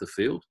and off the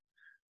field.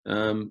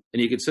 And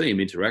you could see him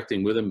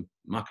interacting with them,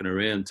 mucking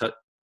around,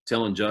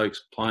 telling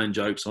jokes, playing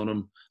jokes on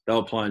them. They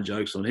were playing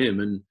jokes on him,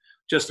 and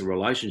just the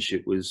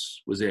relationship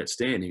was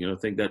outstanding. And I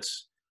think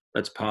that's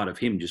part of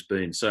him just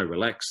being so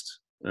relaxed.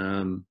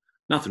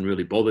 Nothing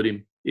really bothered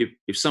him.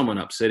 If someone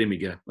upset him, he'd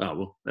go, "Oh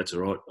well, that's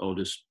all right.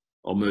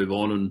 I'll move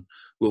on, and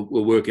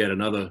we'll work out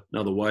another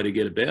way to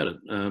get about it."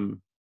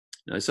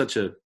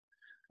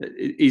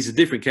 He's a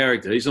different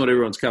character. He's not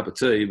everyone's cup of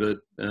tea, but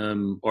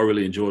I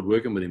really enjoyed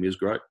working with him. He was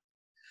great.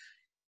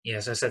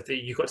 Yes, I said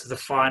that you got to the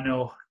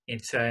final in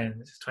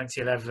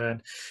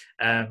 2011.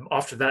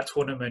 After that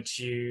tournament,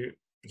 you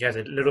had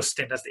a little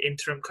stint as the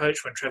interim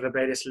coach when Trevor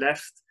Bayliss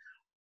left.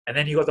 And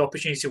then you got the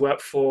opportunity to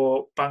work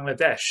for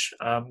Bangladesh.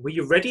 Were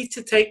you ready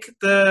to take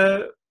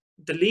the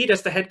lead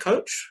as the head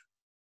coach?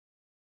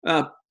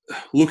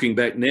 Looking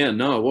back now,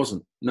 no, I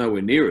wasn't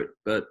nowhere near it.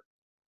 But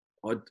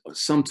I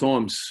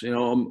sometimes,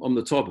 I'm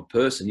the type of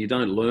person, you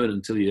don't learn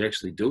until you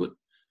actually do it.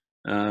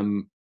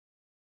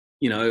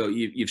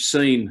 You've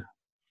seen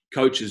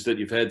coaches that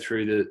you've had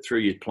through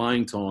your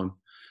playing time.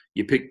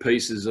 You pick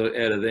pieces out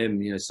of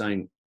them,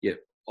 saying, "Yeah,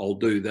 I'll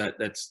do that.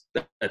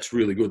 That's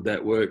really good.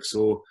 That works."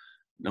 Or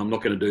 "No, I'm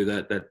not going to do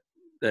that.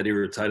 That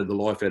irritated the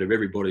life out of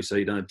everybody, so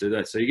you don't do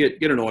that." So you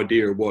get an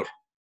idea of what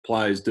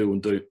players do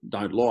and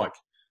don't like.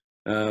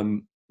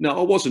 No,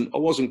 I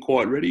wasn't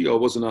quite ready. I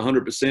wasn't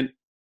 100%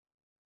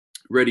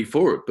 ready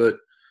for it, but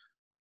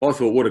I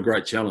thought, what a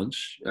great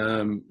challenge.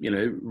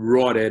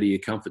 Right out of your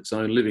comfort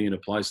zone, living in a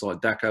place like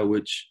Dhaka,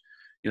 which,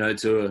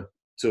 to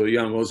a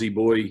young Aussie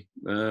boy,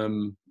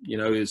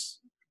 is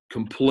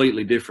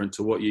completely different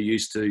to what you're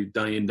used to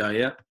day in,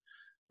 day out.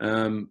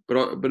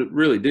 But it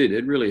really did.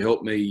 It really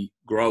helped me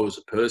grow as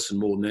a person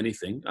more than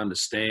anything,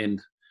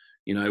 understand,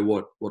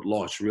 what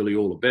life's really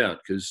all about,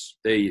 because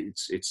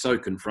it's so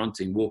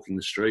confronting walking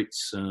the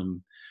streets.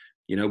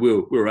 We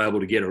were able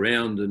to get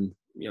around, and,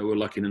 we're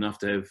lucky enough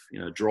to have,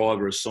 a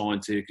driver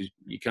assigned to you, because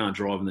you can't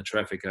drive in the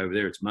traffic over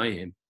there. It's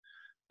mayhem.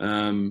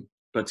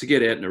 But to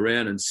get out and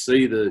around and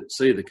see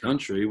the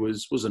country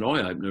was an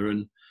eye opener,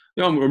 and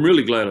I'm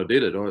really glad I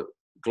did it.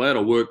 Glad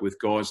I worked with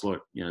guys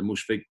like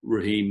Mushfiq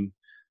Rahim,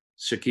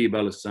 Shakib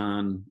Al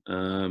Hasan,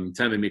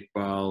 Tamim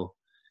Iqbal,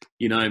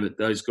 you name it.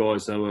 Those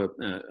guys, they were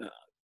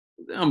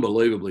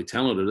unbelievably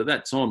talented. At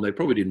that time, they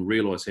probably didn't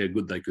realise how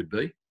good they could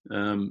be.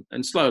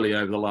 And slowly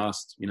over the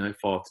last 5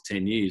 to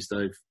 10 years,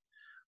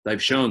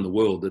 they've shown the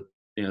world that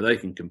they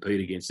can compete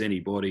against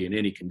anybody in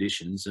any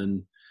conditions.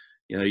 And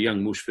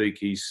young Mushfiq,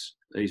 he's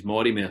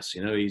Mighty Mouse.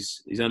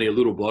 He's only a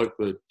little bloke,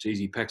 but geez,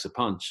 he packs a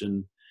punch.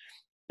 And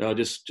I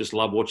just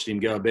love watching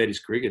him go about his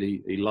cricket.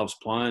 He loves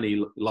playing.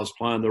 He loves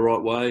playing the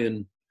right way,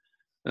 and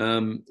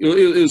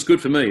it was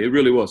good for me. It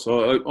really was.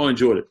 I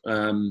enjoyed it.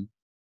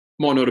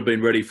 Might not have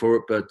been ready for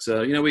it, but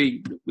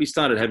we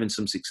started having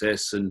some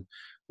success, and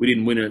we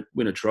didn't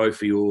win a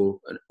trophy or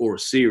a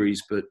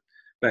series, but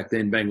back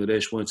then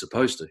Bangladesh weren't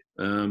supposed to.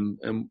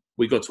 And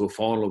we got to a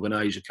final of an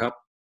Asia Cup.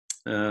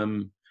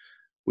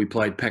 We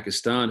played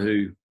Pakistan,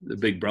 who the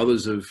big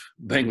brothers of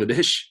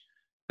Bangladesh,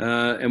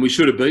 and we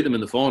should have beat them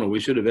in the final.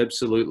 We should have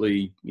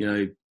absolutely,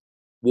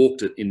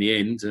 walked it in the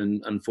end.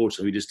 And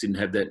unfortunately, we just didn't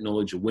have that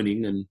knowledge of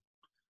winning, and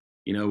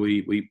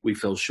we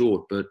fell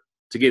short. But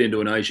to get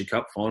into an Asia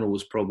Cup final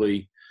was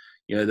probably,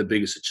 the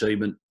biggest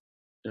achievement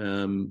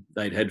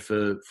they'd had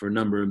for a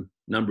number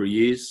of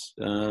years,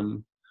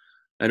 and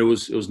it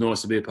was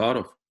nice to be a part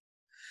of.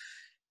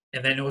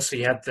 And then also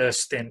you had the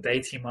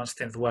 18-month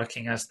stint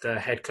working as the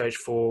head coach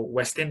for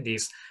West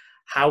Indies.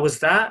 How was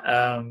that?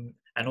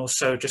 And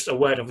also just a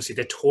word, obviously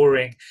they're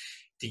touring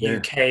the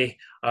UK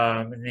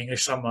in the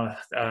English summer.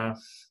 A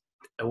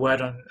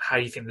word on how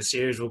you think the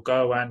series will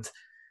go and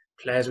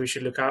players we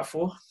should look out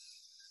for?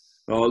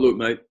 Oh, look,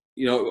 mate,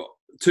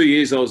 2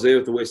 years I was there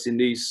with the West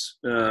Indies.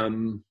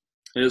 And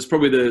it was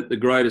probably the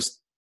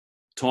greatest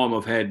time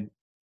I've had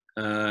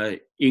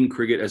in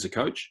cricket as a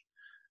coach.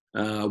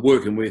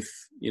 Working with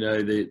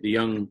the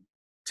young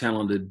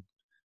talented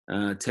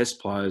test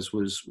players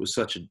was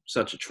such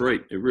a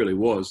treat. It really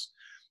was.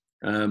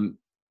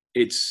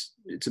 It's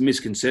a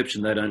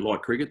misconception they don't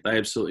like cricket. They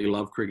absolutely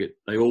love cricket.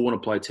 They all want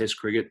to play test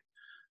cricket.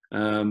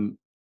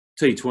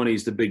 T20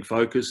 is the big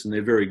focus, and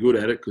they're very good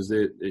at it because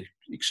they're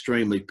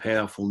extremely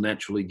powerful,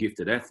 naturally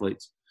gifted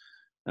athletes.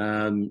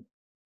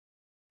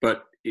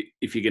 But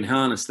if you can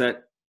harness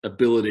that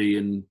ability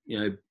and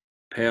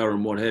power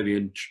and what have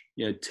you,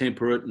 and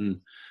temper it and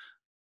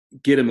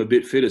get them a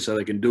bit fitter so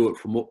they can do it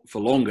for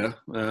longer,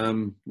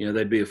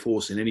 they'd be a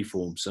force in any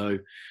form. So,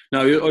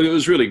 no, it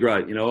was really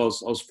great. I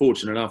was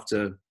fortunate enough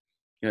to,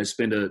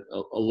 spend a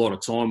lot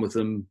of time with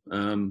them.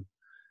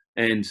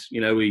 And,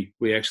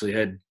 we actually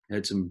had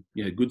some,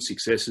 good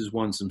successes,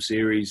 won some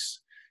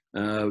series,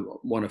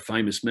 won a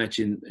famous match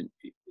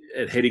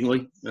at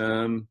Headingley.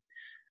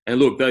 And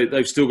look,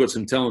 they've still got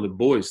some talented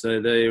boys.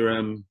 They're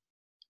going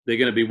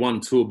to be one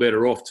tour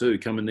better off too,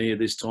 coming near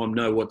this time,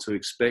 know what to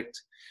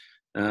expect.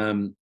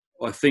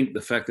 I think the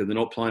fact that they're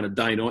not playing a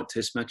day-night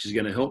test match is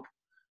going to help,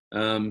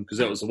 because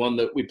that was the one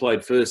that we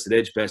played first at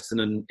Edgbaston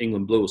and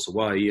England blew us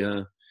away.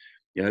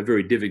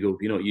 Very difficult.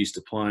 You're not used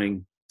to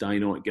playing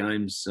day-night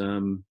games.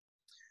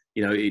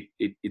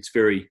 It's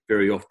very,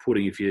 very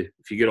off-putting if you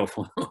get off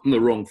on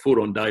the wrong foot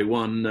on day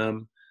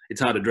one.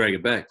 It's hard to drag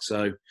it back.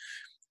 So,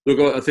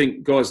 look, I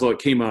think guys like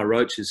Kemar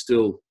Roach he's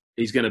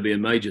going to be a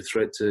major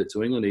threat to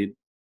England. He's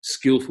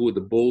skillful with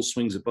the ball,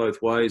 swings it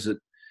both ways.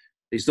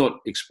 He's not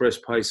express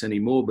pace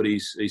anymore, but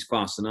he's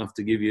fast enough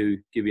to give you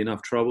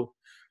enough trouble.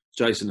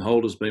 Jason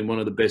Holder's been one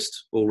of the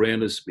best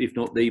all-rounders, if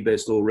not the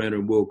best all-rounder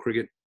in world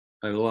cricket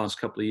over the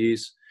last couple of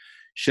years.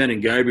 Shannon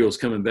Gabriel's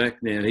coming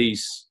back now.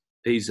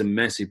 He's a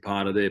massive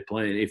part of their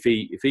plan. If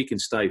he can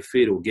stay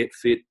fit or get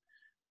fit,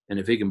 and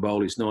if he can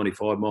bowl his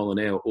 95 mile an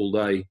hour all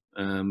day,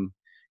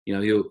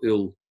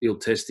 he'll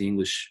test the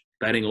English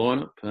batting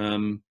lineup.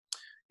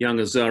 Young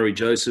Azari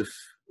Joseph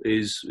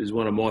is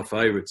one of my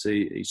favourites.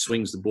 He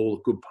swings the ball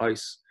at good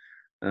pace.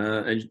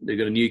 And they've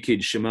got a new kid,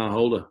 Shamar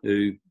Holder,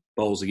 who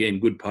bowls again,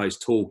 good pace,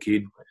 tall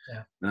kid.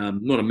 Yeah.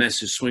 Not a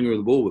massive swinger of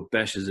the ball, but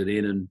bashes it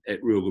in and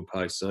at real good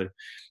pace. So,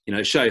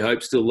 Shea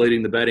Hope still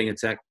leading the batting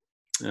attack.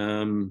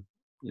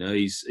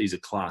 He's a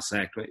class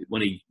act.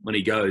 When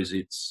he goes,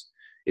 it's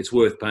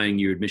worth paying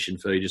your admission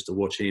fee just to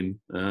watch him.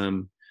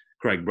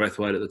 Craig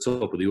Brathwaite at the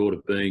top of the order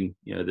being,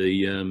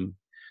 the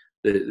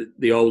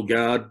old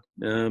guard,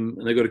 and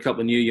they've got a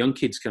couple of new young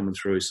kids coming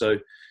through. So,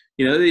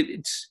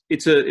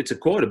 it's a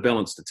quite a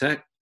balanced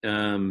attack.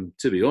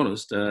 To be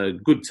honest,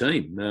 good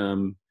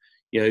team.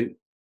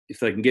 If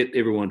they can get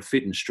everyone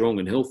fit and strong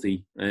and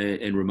healthy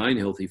and remain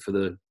healthy for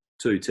the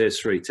 3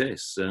 tests,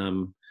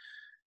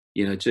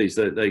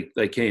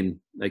 they can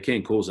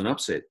cause an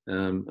upset.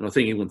 And I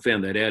think England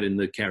found that out in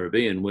the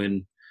Caribbean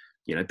when,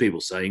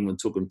 people say England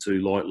took them too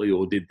lightly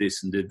or did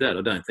this and did that.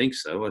 I don't think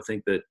so. I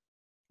think that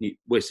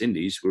West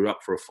Indies were up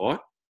for a fight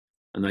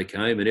and they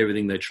came and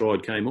everything they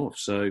tried came off.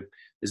 So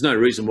there's no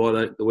reason why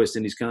the West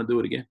Indies can't do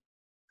it again.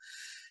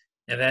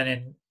 And then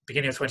in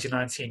beginning of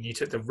 2019, you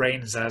took the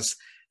reins as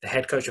the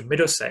head coach of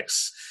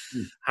Middlesex.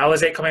 How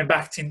is it coming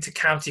back into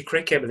county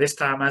cricket, but this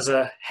time as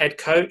a head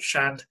coach,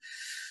 and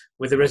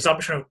with the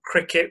resumption of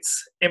cricket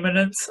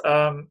imminent,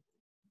 the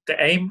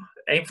aim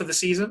for the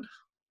season?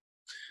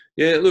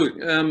 Yeah, look,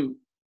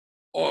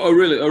 I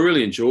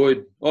really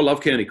enjoyed. I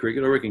love county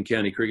cricket. I reckon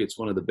county cricket's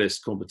one of the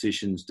best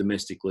competitions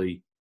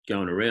domestically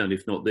going around,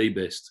 if not the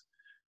best.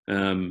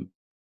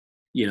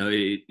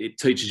 It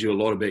teaches you a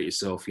lot about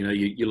yourself.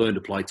 You learn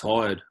to play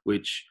tired,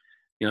 which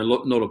not a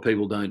lot of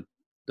people don't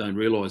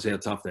realise how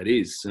tough that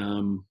is.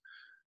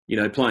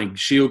 Playing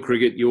Shield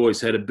cricket, you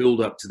always had a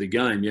build up to the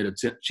game. You had a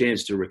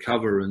chance to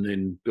recover and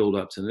then build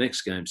up to the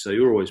next game. So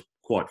you're always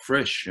quite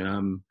fresh.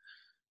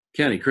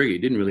 County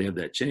cricket didn't really have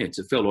that chance.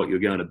 It felt like you were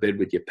going to bed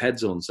with your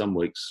pads on some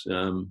weeks.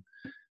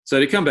 So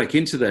to come back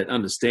into that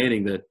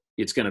understanding that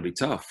it's going to be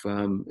tough,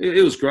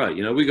 it was great.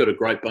 We got a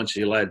great bunch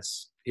of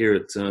lads here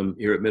at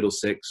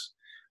Middlesex.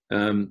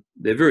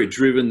 They're very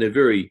driven. They're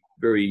very,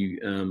 very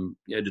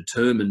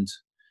determined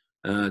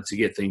to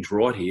get things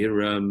right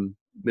here.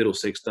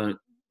 Middlesex don't,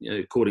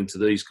 according to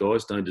these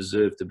guys, don't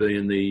deserve to be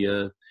in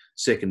the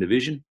second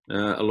division,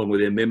 along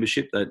with their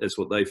membership. That's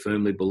what they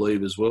firmly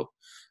believe as well.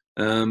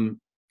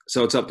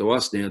 So it's up to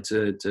us now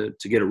to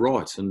get it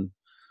right. And,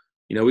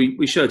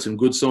 we showed some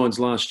good signs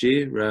last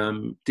year.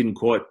 Didn't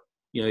quite,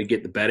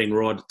 get the batting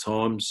right at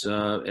times.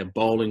 Our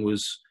bowling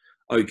was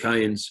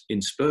okay in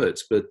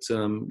spurts, but,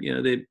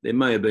 there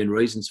may have been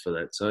reasons for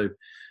that. So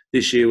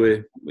this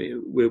year we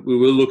were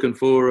looking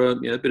for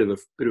a bit of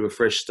a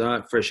fresh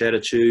start, fresh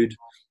attitude,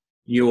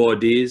 new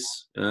ideas.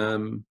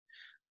 And,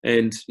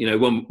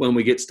 when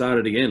we get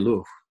started again,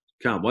 look,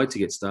 can't wait to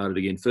get started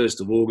again.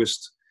 1st of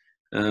August.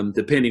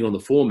 Depending on the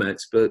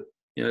formats, but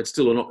it's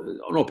still an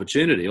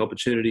opportunity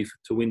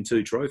to win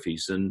 2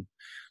 trophies, and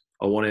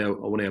I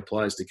want our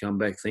players to come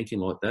back thinking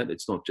like that.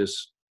 It's not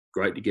just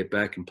great to get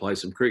back and play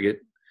some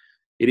cricket.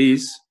 It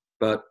is,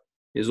 but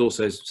there's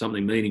also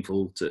something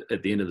meaningful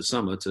at the end of the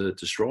summer to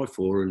strive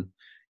for. And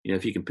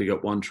if you can pick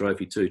up 1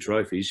 trophy, 2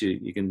 trophies,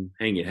 you can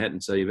hang your hat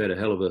and say you've had a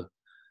hell of a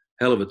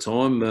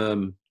time.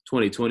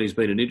 2020 has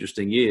been an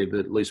interesting year,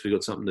 but at least we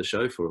got something to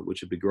show for it,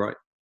 which would be great.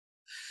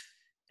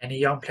 Any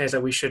young players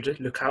that we should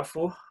look out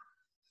for?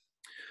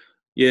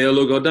 Yeah,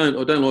 look, I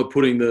don't like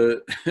putting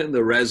the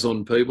raz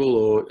on people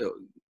or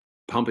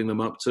pumping them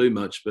up too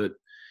much, but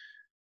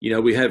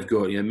we have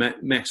got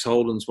Max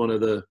Holden's one of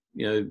the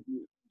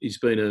he's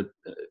been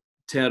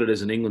touted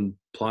as an England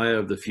player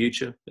of the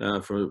future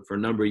for a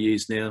number of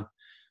years now.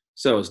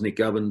 So is Nick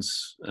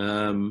Gubbins.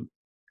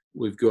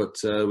 we've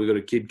got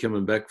a kid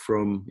coming back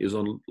from. He was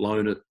on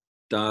loan at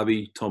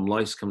Derby. Tom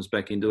Lace comes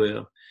back into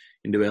our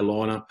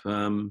lineup.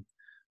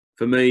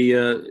 For me,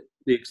 the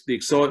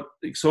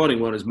exciting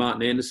one is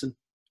Martin Anderson.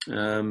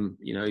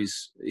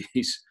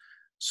 He's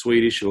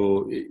Swedish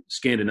or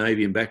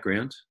Scandinavian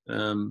background,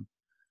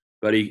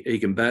 but he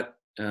can bat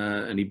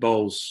and he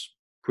bowls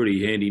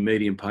pretty handy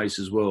medium pace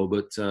as well.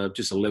 But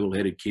just a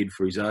level-headed kid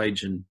for his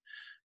age, and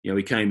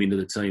he came into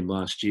the team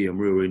last year, and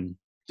we were in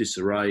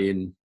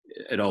disarray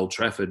at Old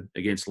Trafford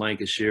against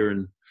Lancashire,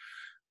 and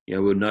we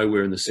were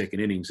nowhere in the second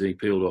innings. He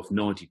peeled off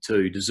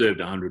 92, deserved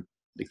 100,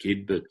 the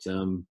kid, but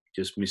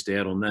just missed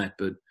out on that.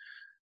 But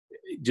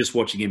just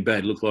watching him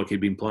bat, looked like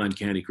he'd been playing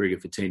county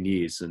cricket for 10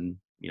 years, and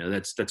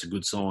that's a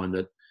good sign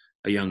that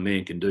a young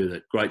man can do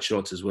that. Great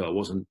shots as well.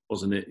 Wasn't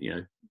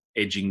it?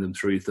 Edging them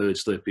through third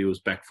slip. He was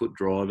back foot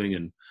driving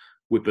and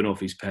whipping off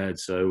his pad.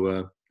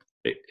 So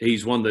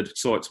he's one that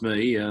excites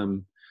me.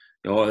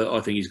 I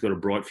think he's got a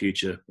bright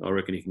future. I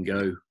reckon he can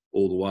go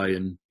all the way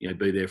and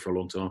be there for a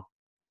long time.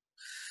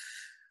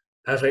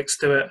 Perfect,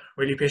 Stuart.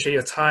 Really appreciate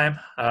your time.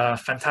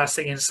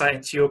 Fantastic insight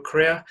into your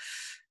career,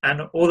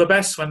 and all the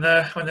best when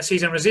the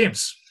season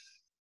resumes.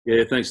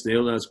 Yeah, thanks,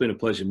 Neil. No, it's been a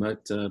pleasure, mate.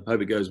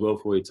 Hope it goes well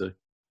for you too.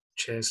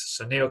 Cheers.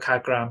 So Neil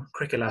Kagram,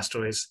 Cricket Last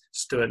Stories,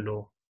 Stuart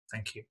Law.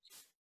 Thank you.